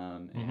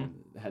 and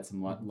had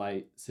some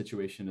light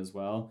situation as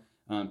well.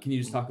 Can you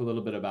just talk a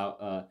little bit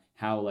about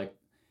how like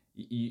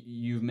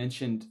you've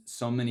mentioned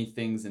so many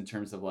things in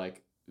terms of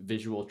like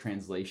visual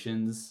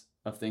translations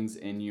of things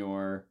in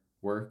your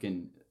work,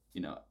 and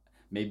you know,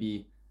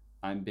 maybe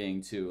I'm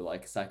being too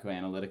like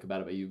psychoanalytic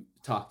about it, but you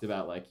talked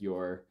about like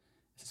your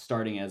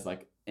starting as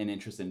like an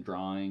interest in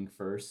drawing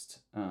first.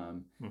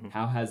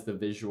 How has the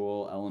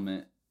visual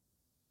element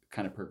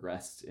kind of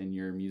progressed in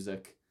your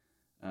music,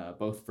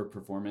 both for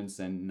performance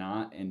and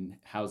not, and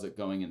how's it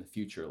going in the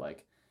future?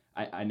 Like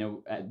I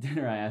know at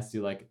dinner I asked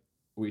you, like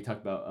we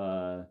talked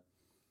about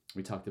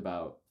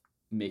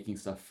making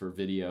stuff for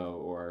video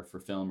or for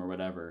film or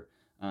whatever,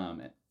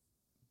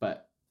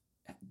 but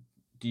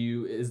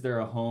is there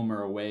a home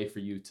or a way for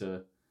you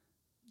to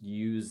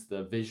use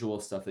the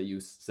visual stuff that you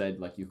said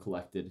like you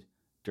collected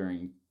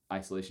during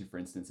isolation, for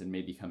instance, and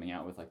maybe coming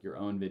out with like your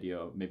own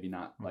video, maybe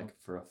not like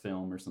for a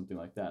film or something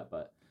like that,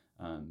 but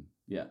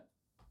yeah.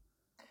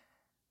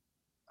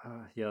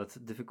 Yeah, it's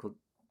a difficult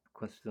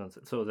question to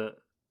answer. So the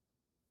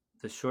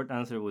short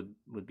answer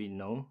would be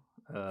no,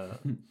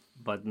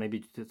 but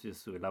maybe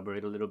just to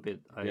elaborate a little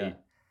bit,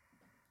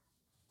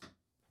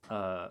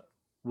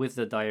 with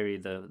the diary,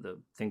 the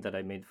thing that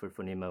I made for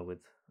Phonema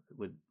with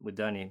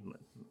Danny,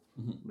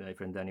 my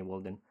friend Danny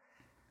Walden,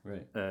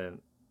 right.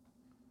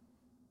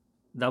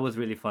 That was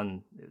really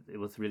fun. It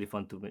was really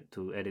fun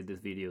to edit these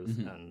videos,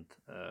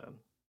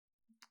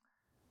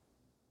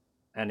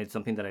 and it's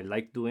something that I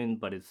like doing,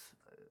 but it's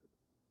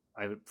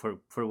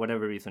for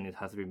whatever reason it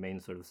has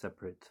remained sort of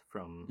separate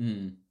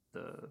from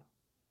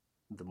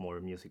the more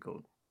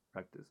musical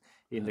practice.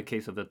 In the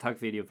case of the tag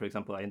video, for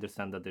example, I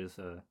understand that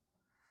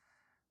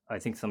I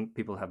think some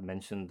people have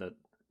mentioned that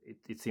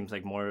it seems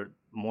like more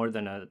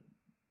than a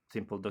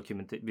simple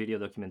video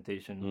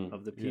documentation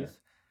of the piece. Yeah.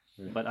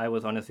 Right. But I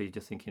was honestly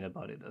just thinking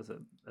about it as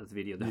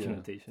video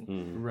documentation.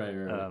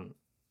 Right.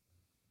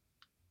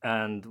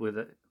 And with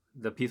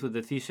the piece with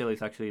the seashell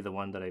is actually the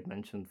one that I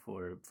mentioned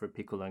for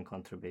piccolo and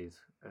contrabass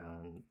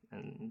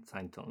and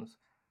sine tones,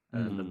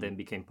 that then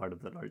became part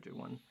of the larger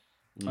one.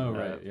 Oh,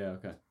 right. Yeah.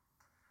 Okay.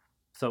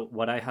 So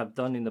what I have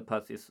done in the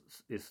past is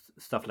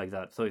stuff like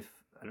that. So if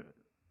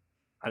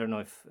I don't know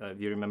if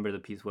you remember the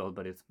piece well,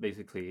 but it's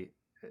basically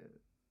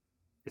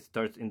it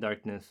starts in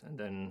darkness and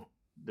then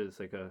there's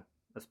like a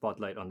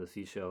spotlight on the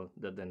seashell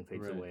that then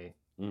fades away,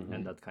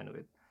 and that's kind of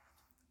it.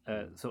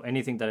 So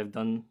anything that I've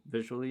done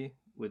visually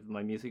with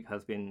my music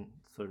has been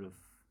sort of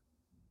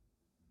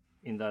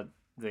in that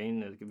vein,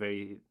 like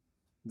very,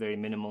 very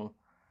minimal,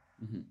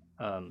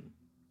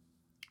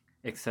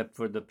 except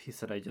for the piece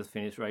that I just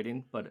finished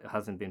writing, but it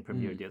hasn't been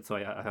premiered yet. So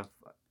I have,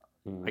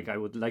 like, I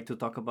would like to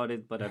talk about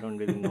it, but I don't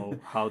really know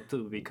how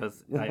to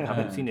because I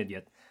haven't seen it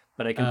yet.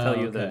 But I can tell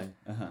you that.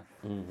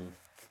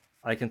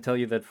 I can tell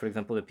you that, for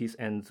example, the piece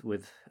ends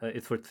with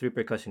it's for 3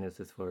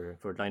 percussionists. It's for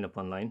line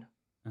upon line.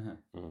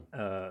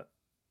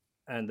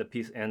 And the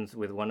piece ends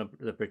with one of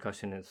the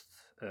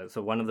percussionists.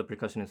 So one of the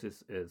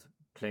percussionists is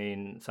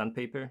playing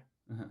sandpaper.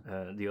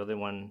 The other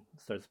one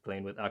starts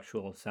playing with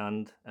actual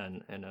sand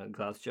and a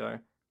glass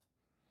jar.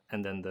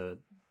 And then the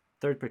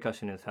third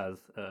percussionist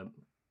has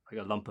like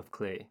a lump of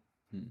clay,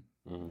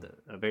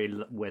 a very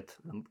wet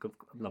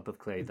lump of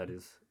clay that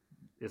is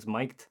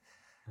mic'd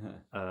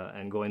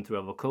and going through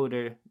a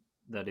vocoder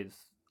that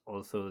is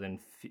also then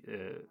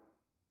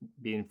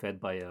being fed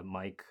by a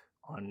mic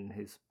on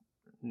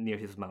near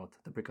his mouth,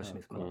 the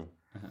percussionist's mouth.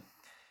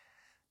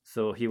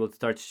 So he will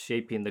start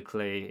shaping the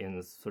clay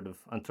in sort of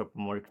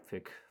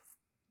anthropomorphic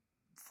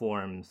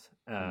forms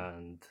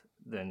and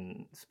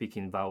then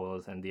speaking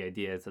vowels. And the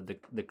idea is that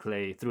the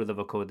clay, through the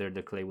vocoder,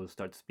 the clay will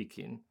start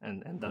speaking,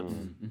 and that's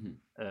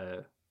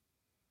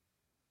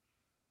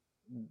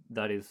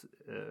that is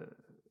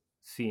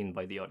seen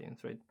by the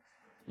audience, right?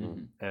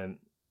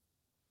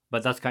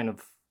 But that's kind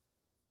of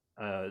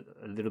a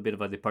little bit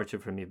of a departure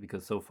for me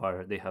because so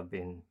far they have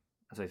been,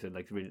 as I said,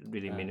 like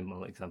really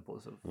minimal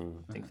examples of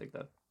things like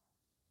that,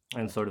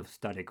 and sort of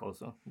static.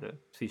 Also, the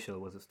seashell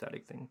was a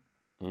static thing.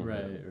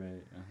 Right.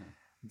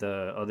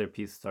 The other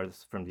piece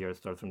starts from the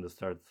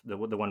start. The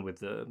one with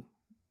the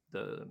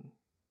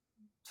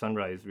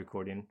sunrise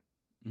recording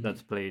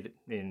that's played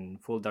in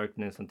full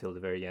darkness until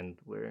the very end,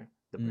 where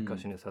the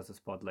percussionist has a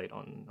spotlight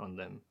on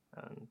them,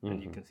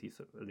 and you can see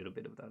a little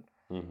bit of that.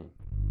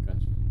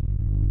 Gotcha.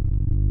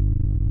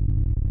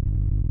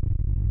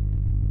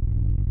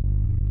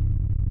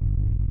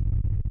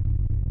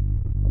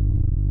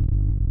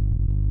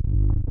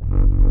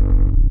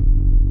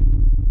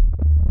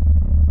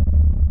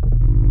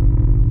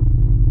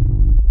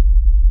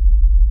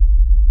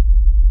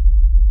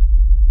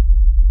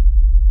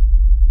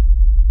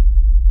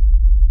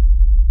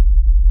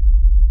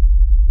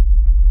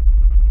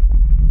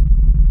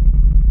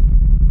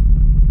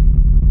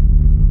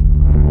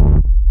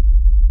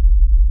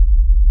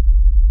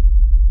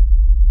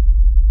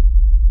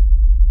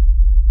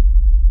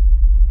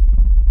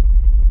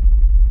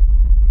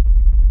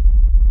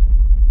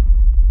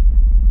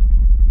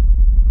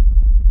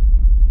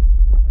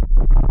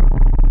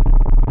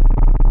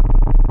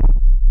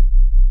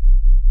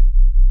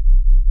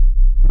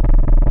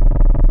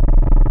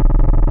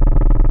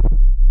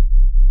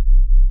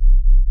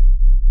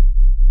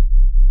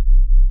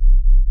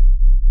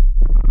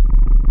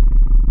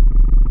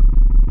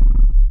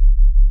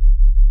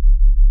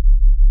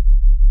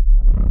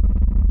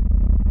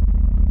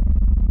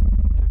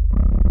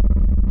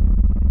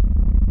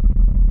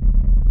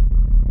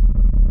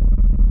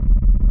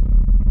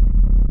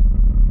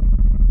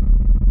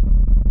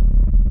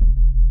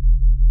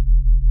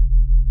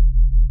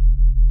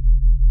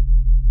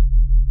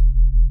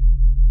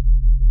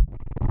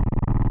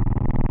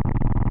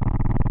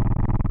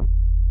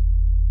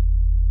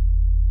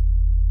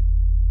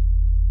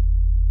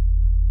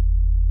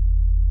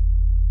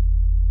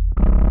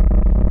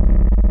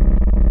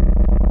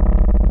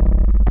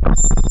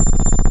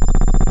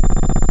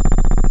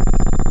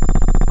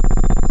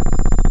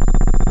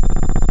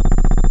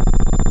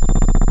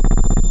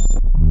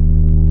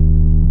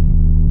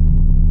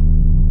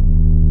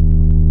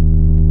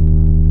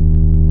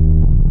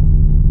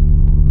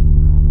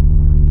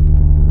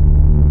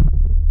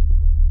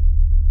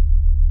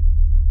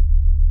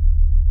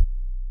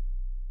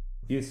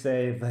 you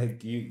say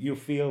like you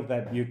feel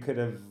that you could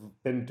have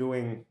been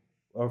doing,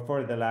 or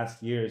for the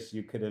last years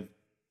you could have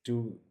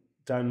do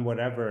done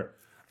whatever.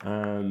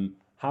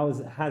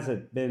 Has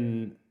it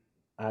been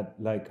at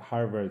like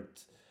Harvard?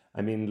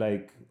 I mean,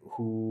 like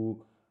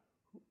who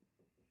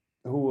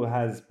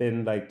has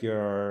been like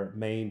your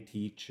main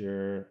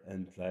teacher,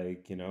 and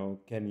like,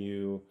 can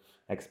you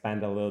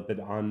expand a little bit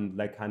on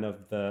like kind of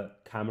the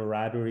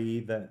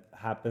camaraderie that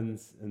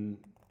happens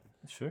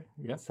Sure.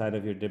 Yeah. inside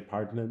of your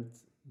department?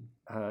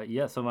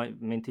 Yeah. So my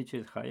main teacher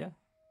is Haya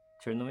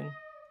Chernovin.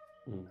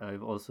 Mm,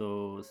 I've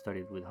also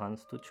studied with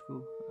Hans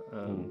Tuchku,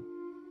 mm,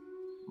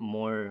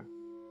 more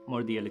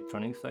more the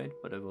electronic side,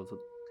 but I've also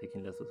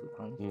taken lessons with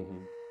Hans.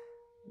 mhm,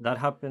 That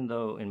happened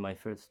though in my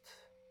first.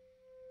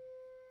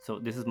 So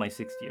this is my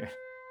 6th year.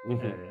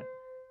 mhm, Uh,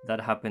 that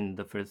happened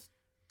the first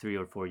 3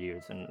 or 4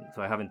 years, and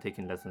so I haven't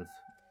taken lessons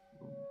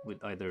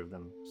with either of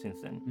them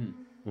since then. Mm.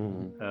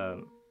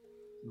 mhm,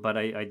 But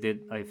I did.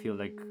 I feel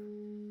like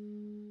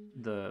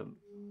the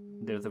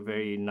there's a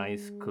very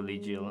nice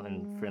collegial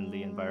and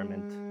friendly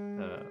environment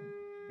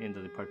in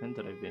the department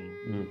that I've been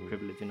mhm,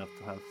 privileged enough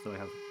to have. So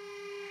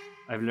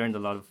I've learned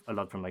a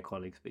lot from my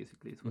colleagues.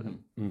 Basically, is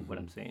what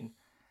I'm saying.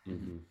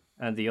 mhm,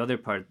 And the other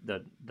part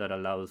that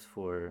allows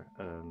for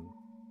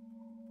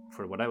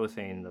what I was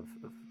saying of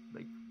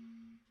like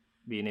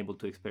being able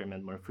to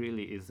experiment more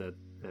freely is that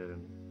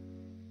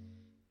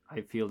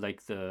I feel like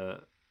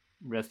the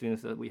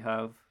residence that we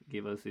have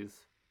give us is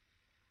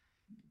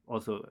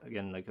also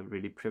again like a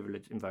really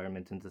privileged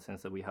environment in the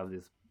sense that we have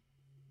this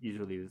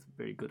usually these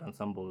very good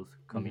ensembles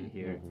coming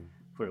here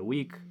for a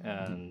week,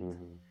 and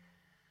mhm,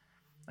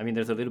 I mean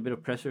there's a little bit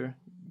of pressure,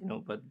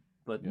 but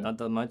Yeah. not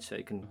that much.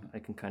 I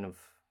can kind of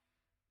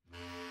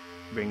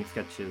bring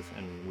sketches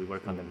and we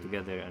work on them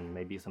together, and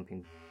maybe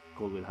something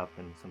cool will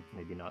happen, some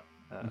maybe not.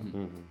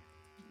 mhm,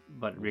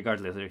 But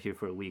regardless, they're here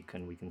for a week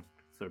and we can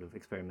sort of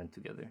experiment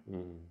together.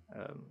 mhm,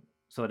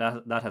 So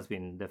that has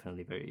been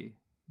definitely very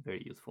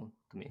very useful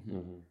to me.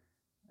 mhm,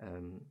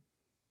 Um,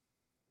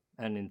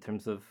 and in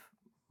terms of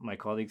my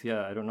colleagues,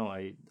 yeah, I don't know.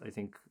 I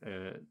think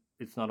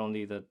it's not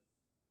only that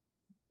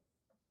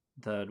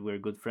we're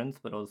good friends,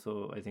 but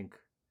also I think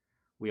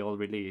we all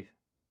really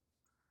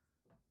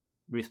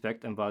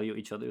respect and value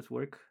each other's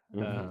work,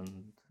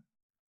 and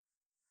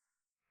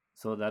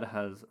so that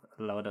has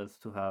allowed us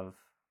to have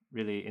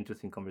really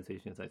interesting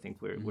conversations. I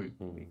think we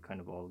kind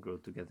of all grow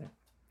together.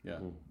 Yeah.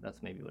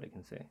 That's maybe what I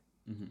can say.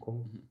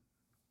 Cool.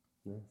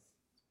 Nice.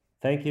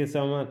 Thank you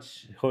so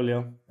much,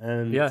 Julio,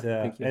 and Yeah,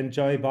 thank you.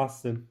 enjoy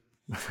Boston.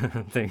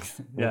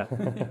 Thanks. Yeah.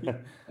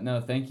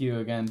 No, thank you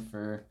again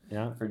for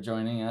Yeah. for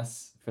joining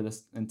us for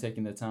this and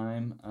taking the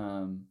time.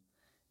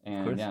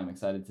 And course. yeah, I'm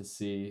excited to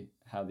see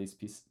how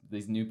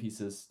these new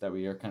pieces that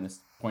we are kind of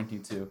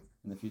pointing to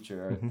in the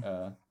future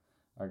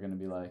are going to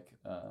be like.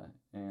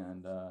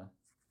 And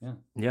yeah,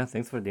 Yeah,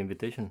 thanks for the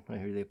invitation. I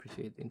really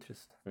appreciate the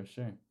interest. for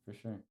sure, for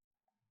sure.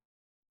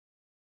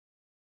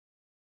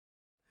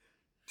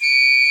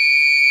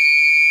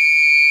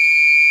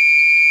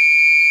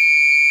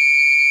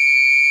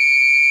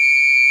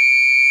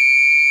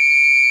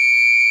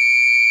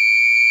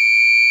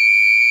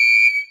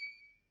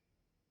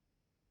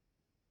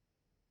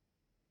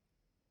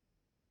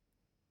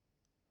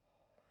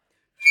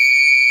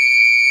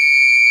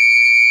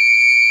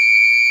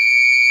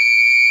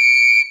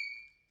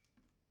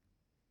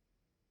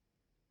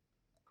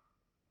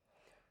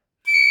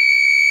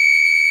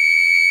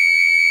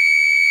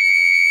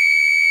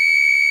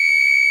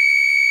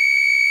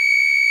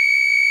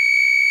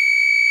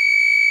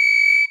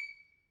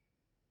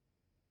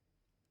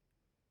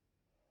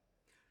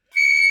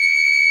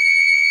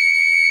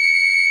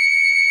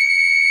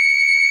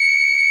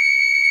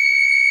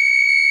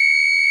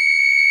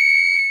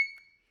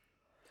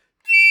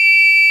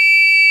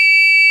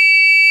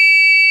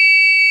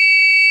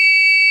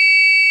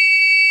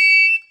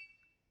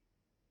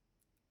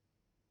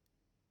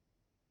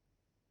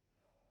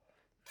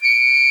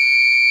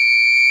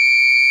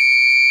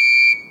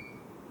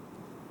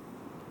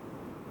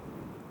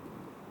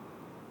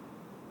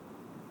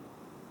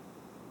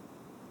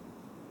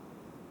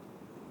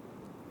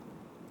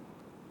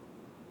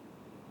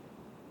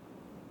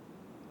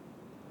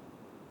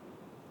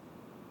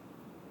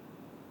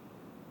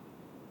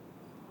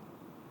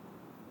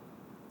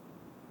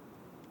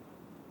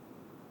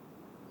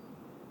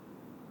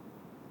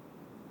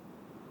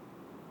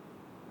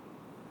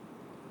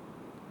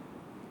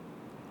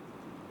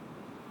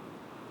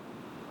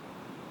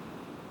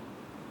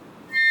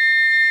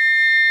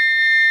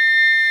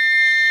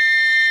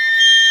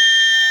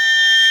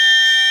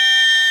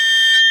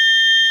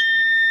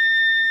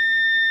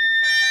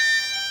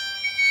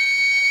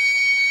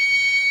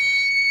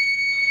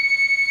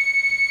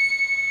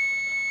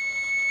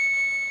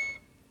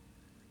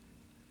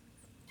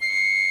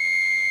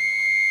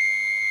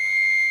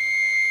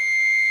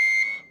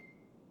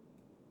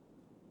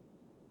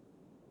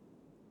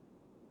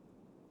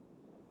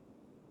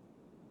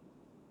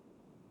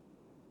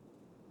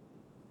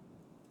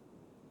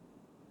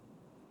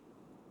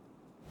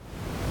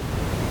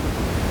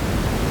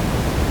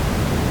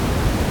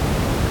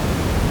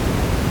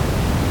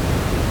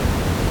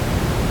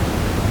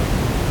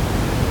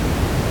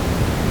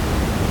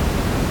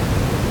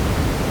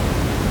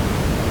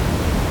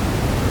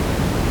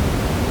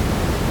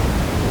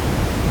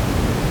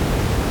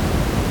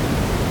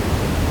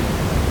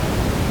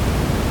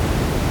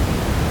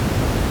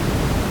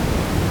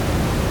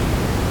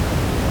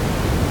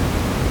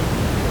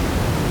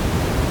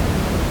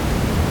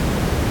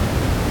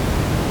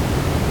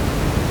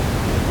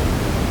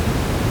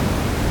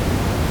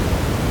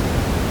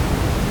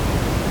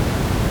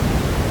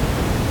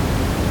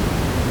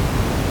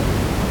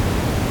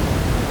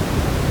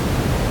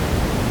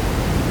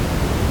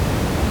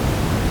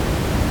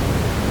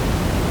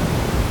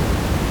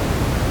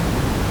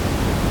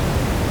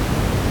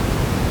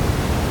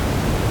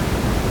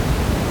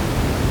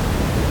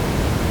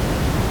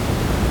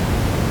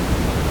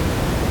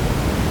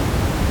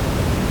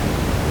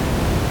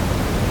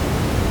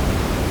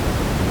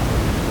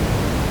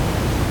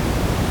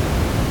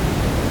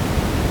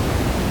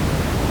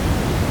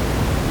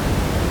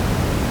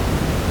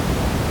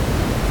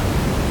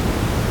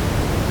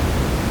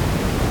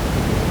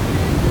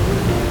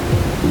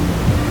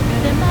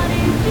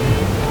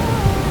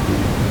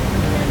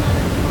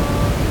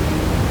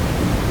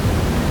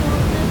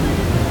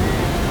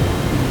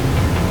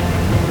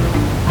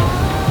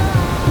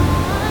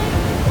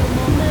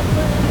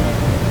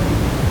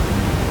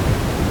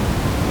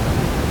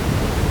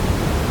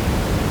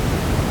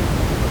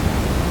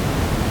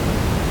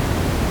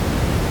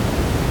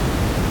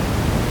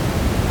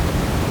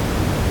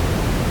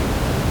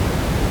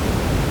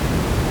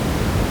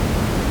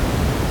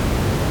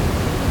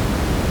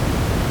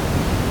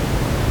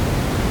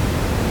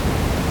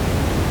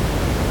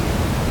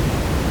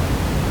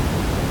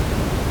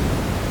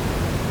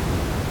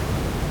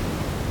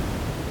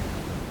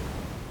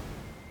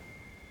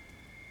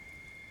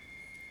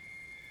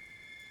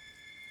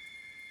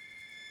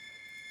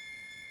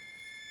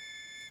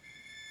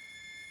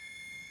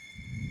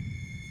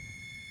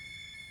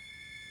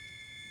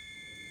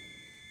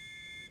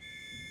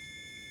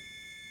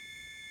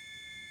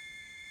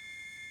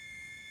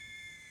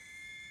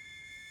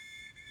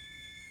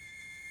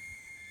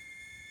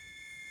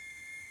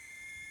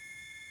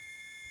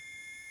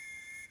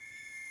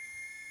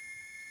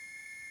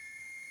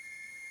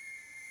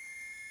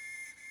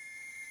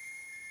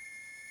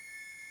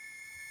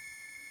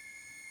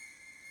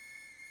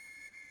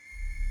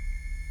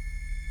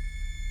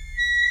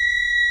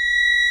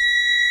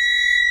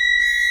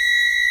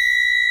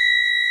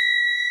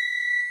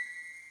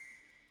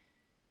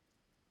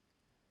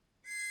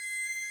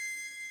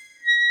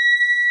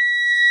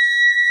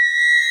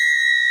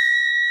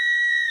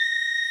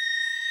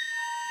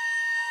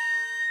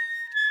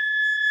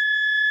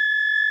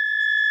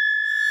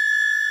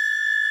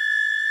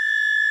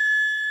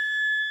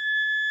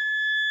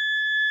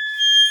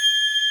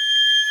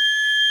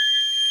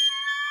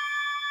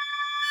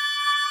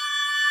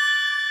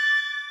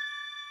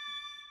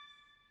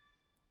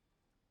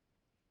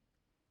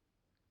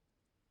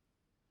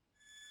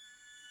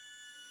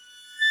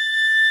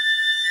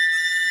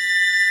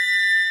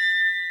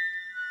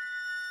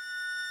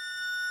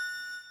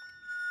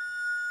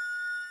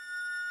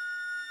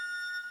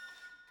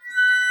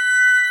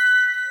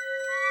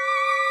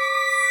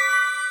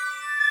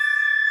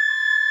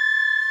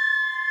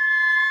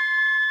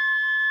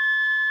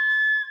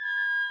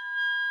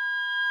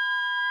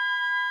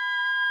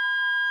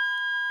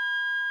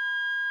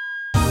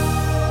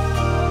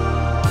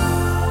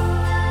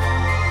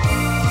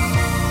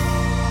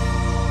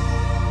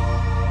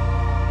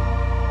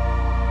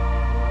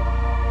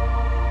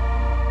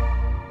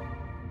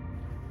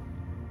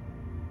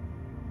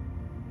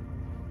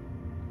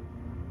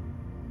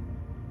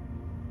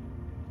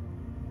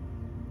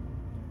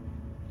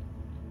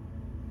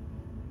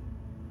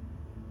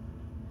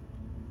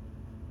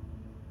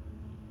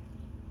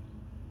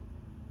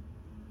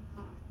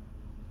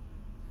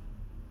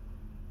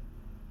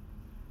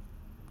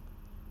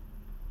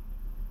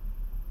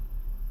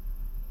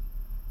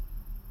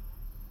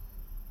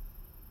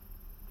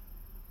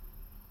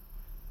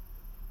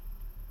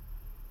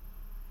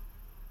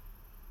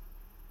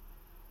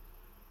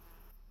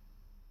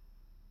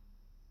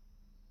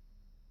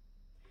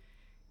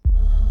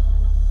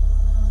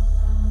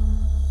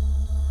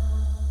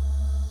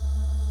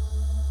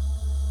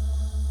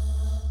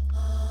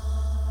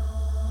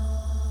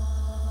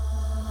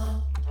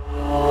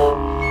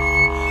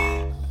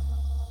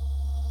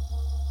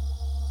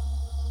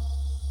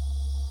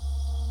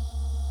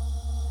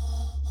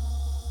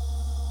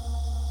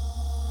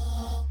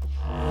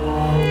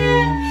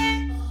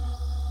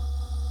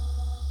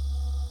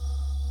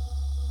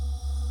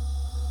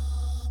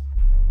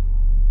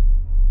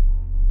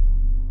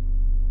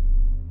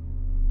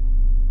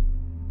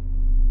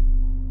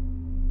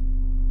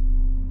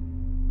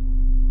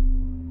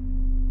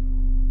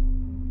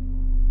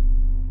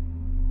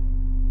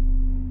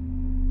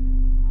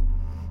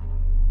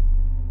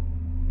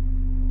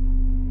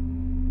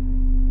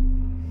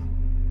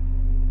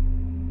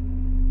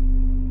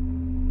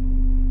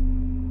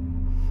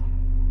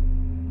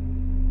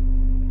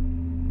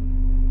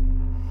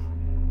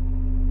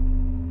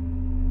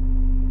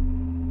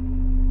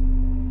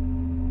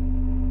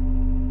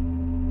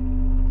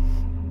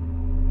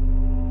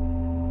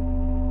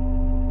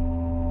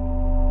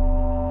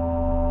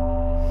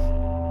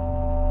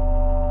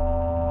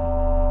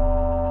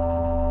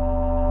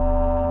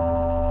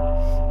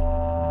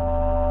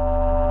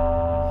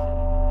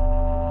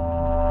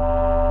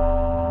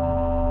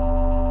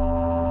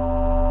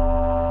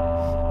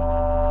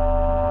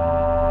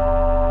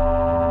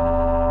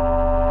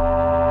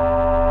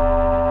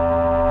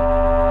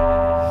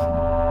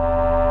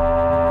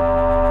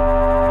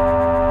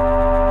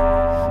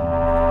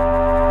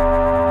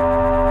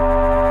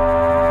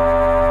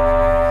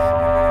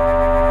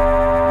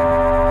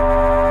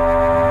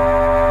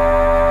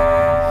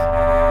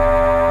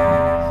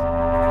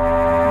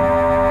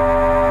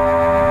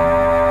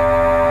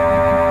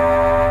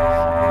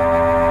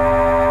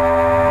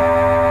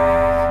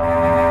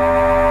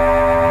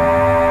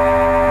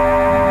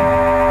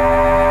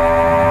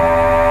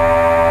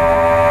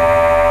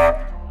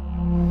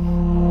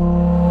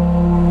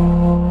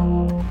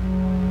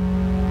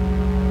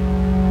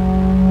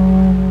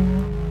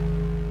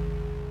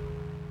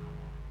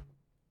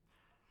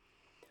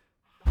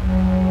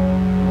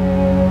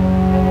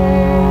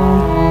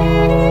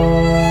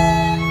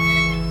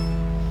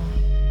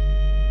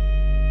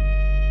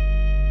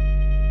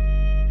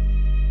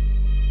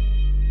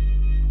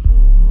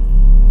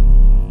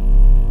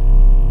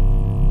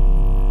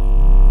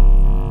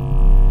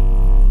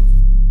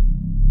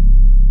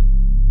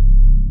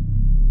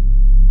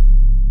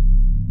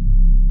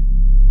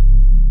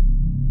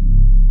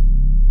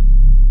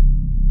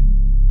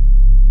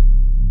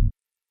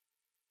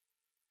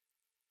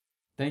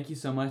 thank you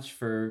so much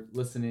for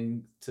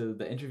listening to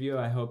the interview.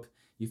 I hope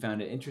you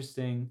found it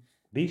interesting.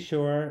 Be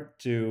sure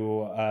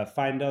to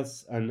find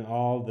us on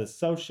all the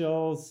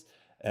socials.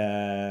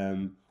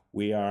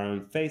 We are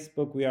on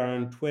Facebook, we are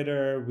on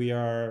Twitter, we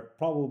are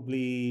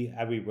probably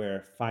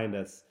everywhere. Find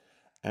us.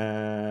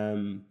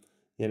 Um,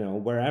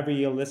 wherever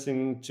you're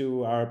listening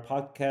to our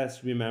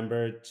podcast,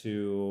 remember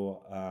to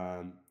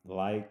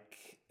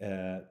like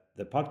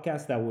the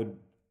podcast. That would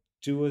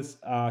do us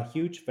a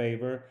huge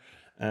favor.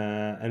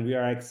 And we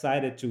are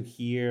excited to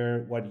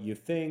hear what you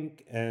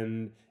think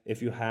and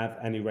if you have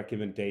any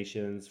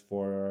recommendations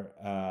for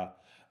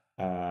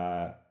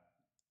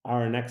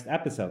our next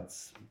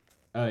episodes.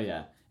 Oh,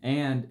 yeah.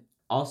 And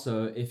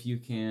also, if you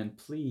can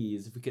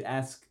please, if we could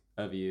ask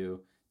of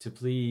you to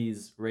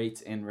please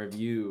rate and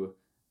review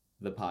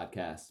the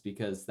podcast,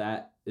 because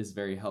that is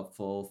very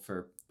helpful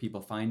for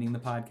people finding the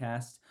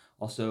podcast.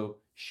 Also,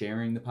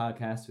 sharing the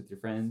podcast with your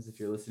friends if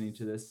you're listening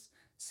to this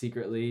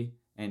secretly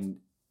and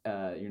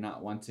you're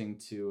not wanting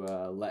to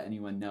let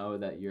anyone know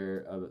that you're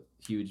a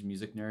huge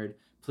music nerd.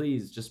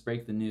 Please just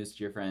break the news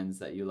to your friends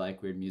that you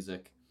like weird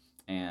music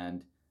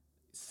and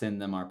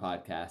send them our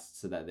podcast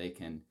so that they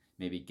can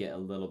maybe get a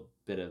little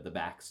bit of the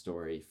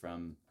backstory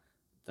from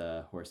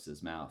the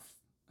horse's mouth.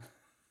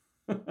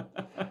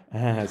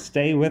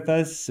 Stay with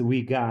us.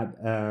 We got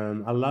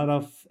a lot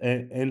of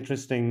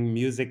interesting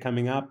music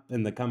coming up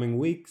in the coming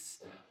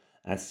weeks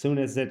as soon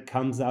as it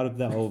comes out of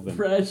the oven.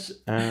 Fresh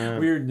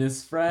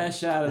weirdness,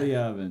 fresh out of the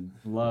oven.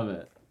 Love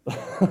it.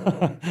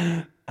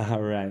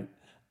 All right.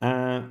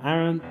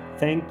 Aaron,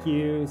 thank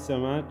you so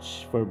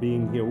much for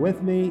being here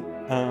with me.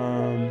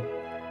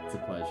 It's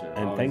a pleasure.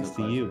 And Always thanks a to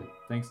pleasure. you.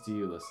 Thanks to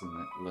you,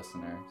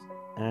 listeners.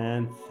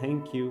 And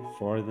thank you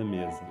for the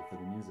music. Thank you for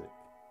the music.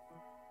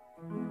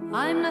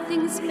 I'm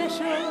nothing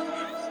special.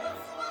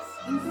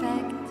 In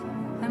fact,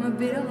 I'm a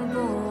bit of a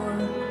bore.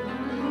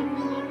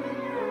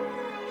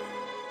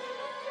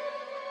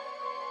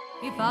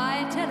 If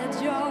I tell a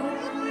joke,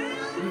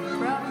 you've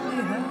probably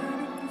heard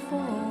it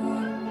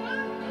before.